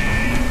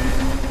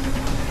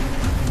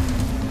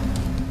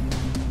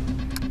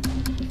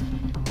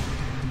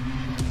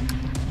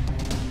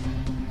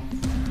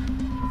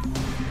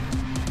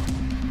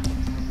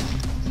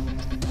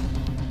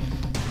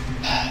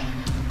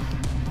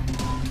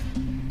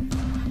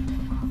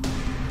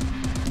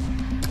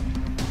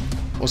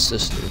 What's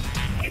this do?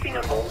 Keeping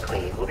a home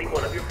clean will be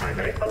one of your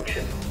primary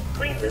functions.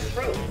 Clean this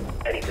room.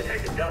 Any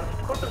detected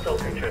dust will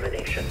result in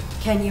termination.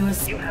 Can you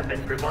You have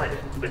been provided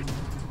with...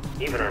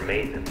 Even our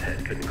maintenance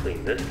head couldn't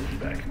clean this to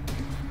spec.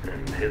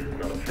 And his is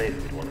not a face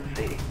we'd want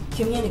to see.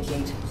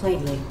 communicate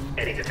plainly?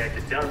 Any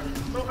detected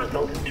dust will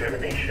result in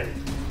termination.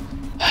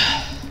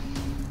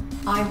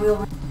 I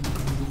will...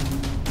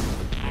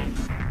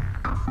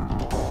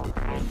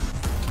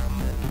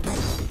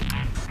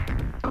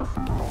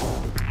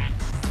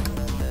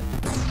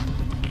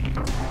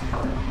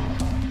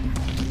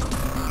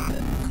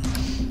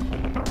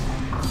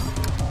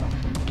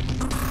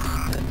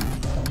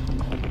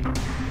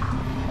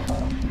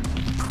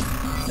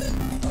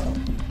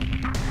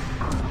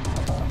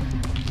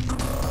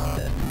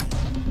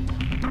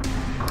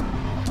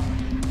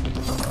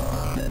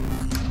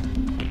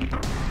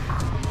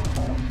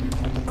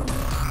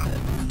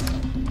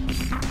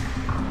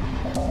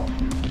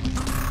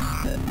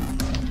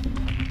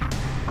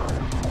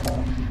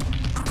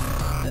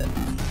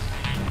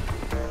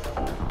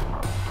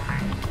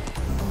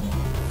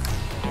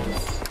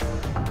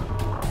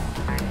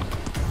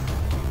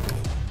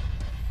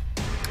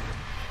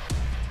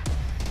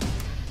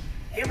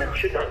 Humans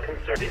should not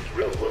concern. This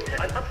room will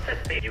test an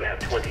upset state. You have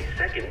 20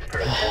 seconds per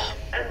attempt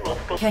and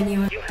multiple... Can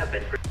you... You have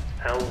been...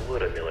 How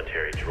would a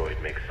military droid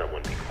make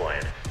someone be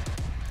quiet?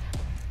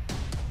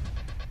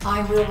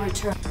 I will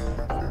return.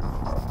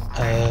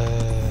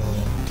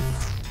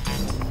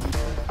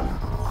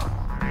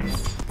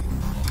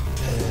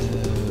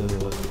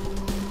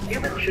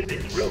 Humans should...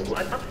 This room will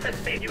an upset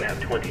state. You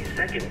have 20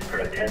 seconds per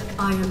attempt.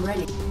 I am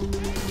ready.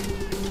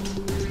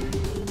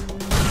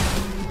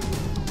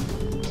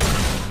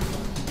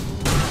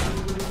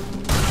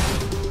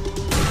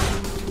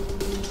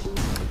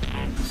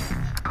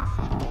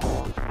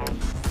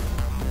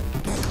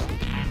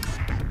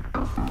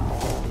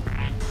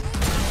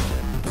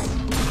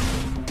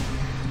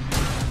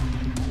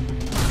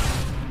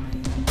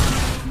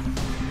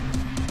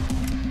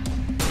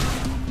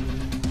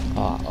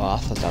 I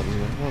thought that was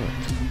gonna work.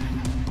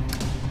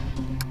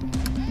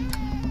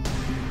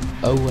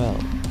 Oh well.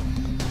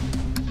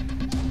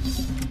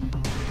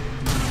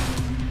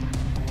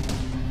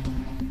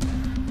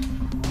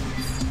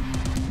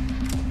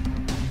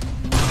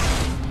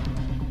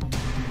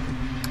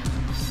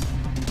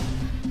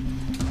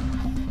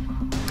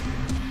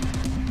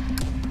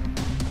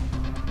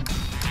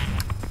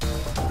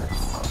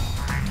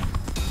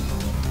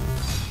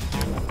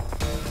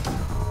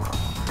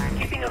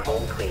 Keeping a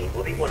home clean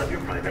will be one of your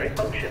primary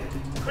functions.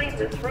 Clean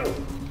this room.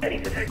 Any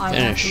detected... I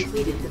have Finish.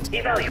 completed the...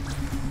 Evaluate.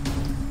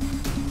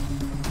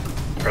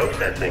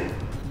 Processing.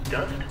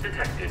 Dust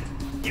detected.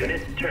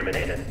 Unit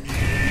terminated.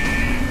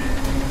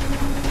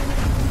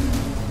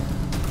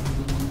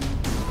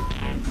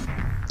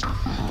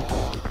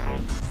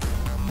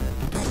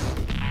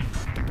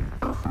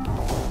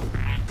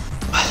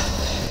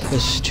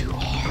 This is too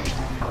hard.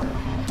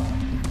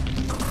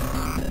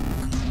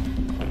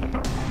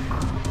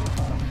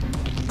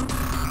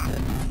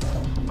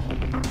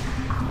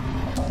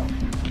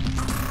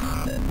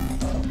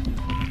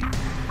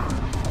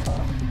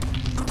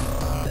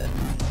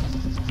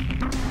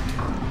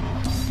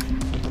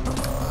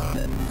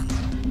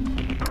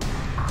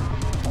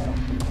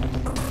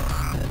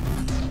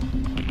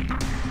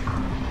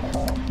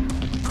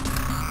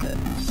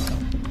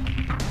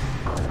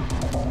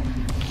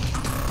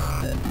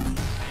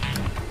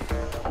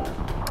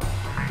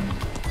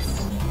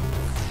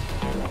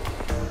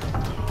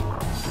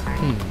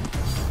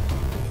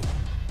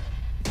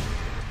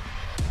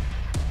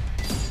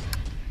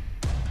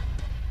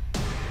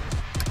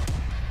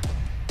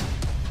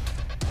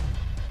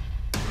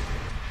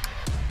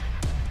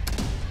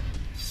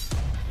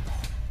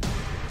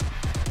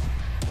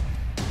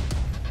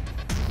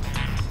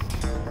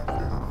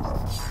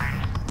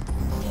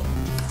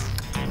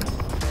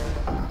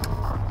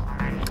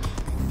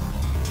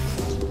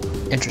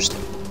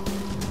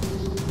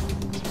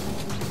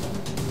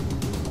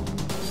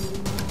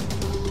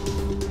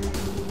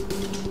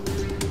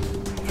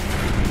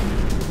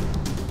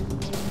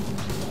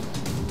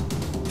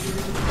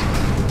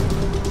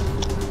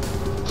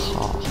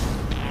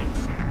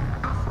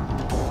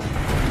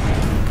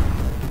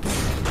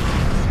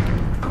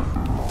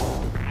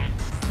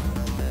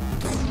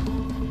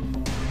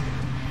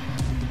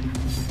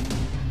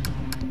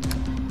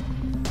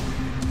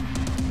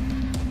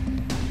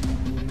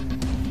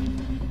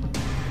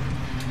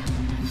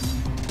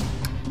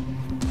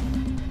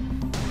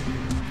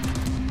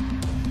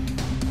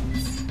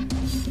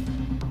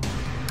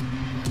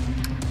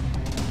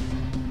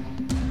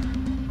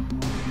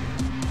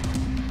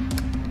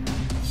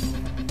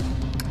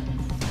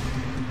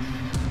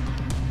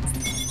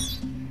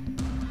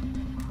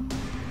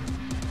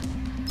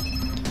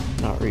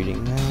 Not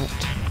reading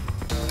that.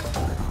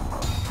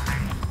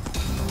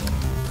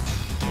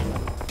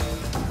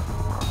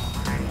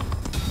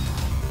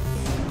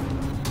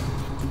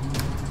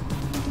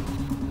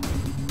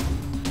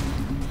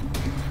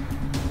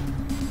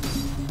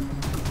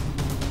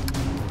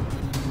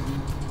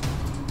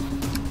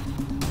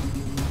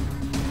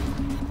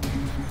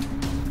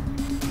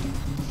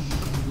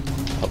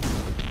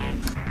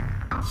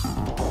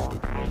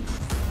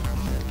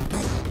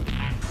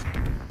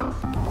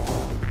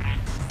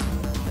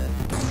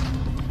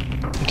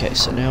 Okay,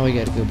 so now we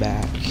gotta go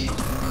back.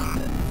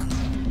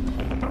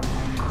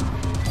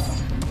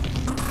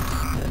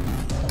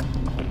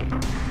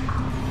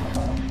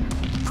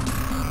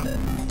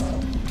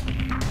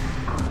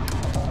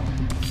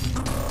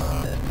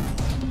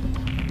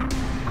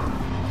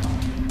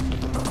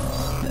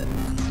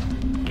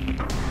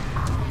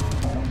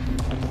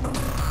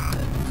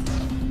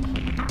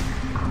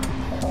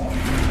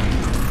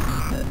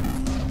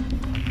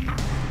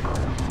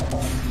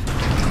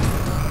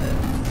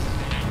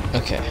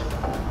 Okay.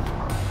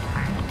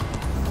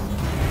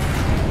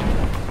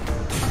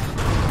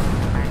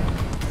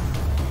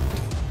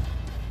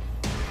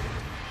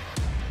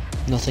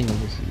 Nothing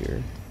over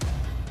here.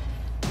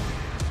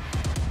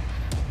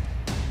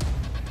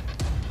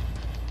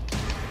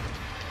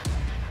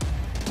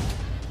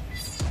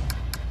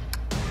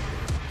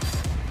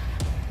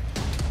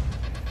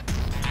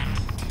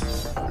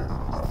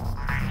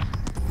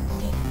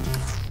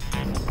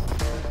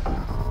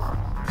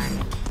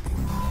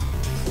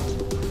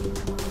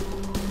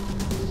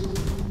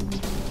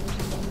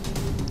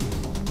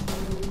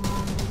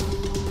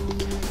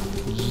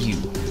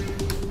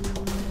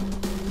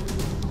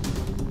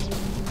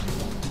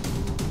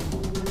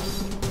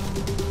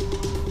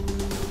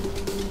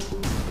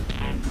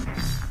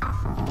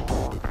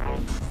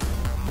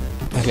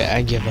 Okay,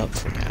 I give up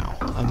for now.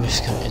 I'm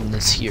just gonna end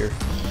this here.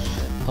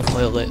 I'll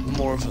play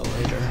more of it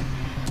later.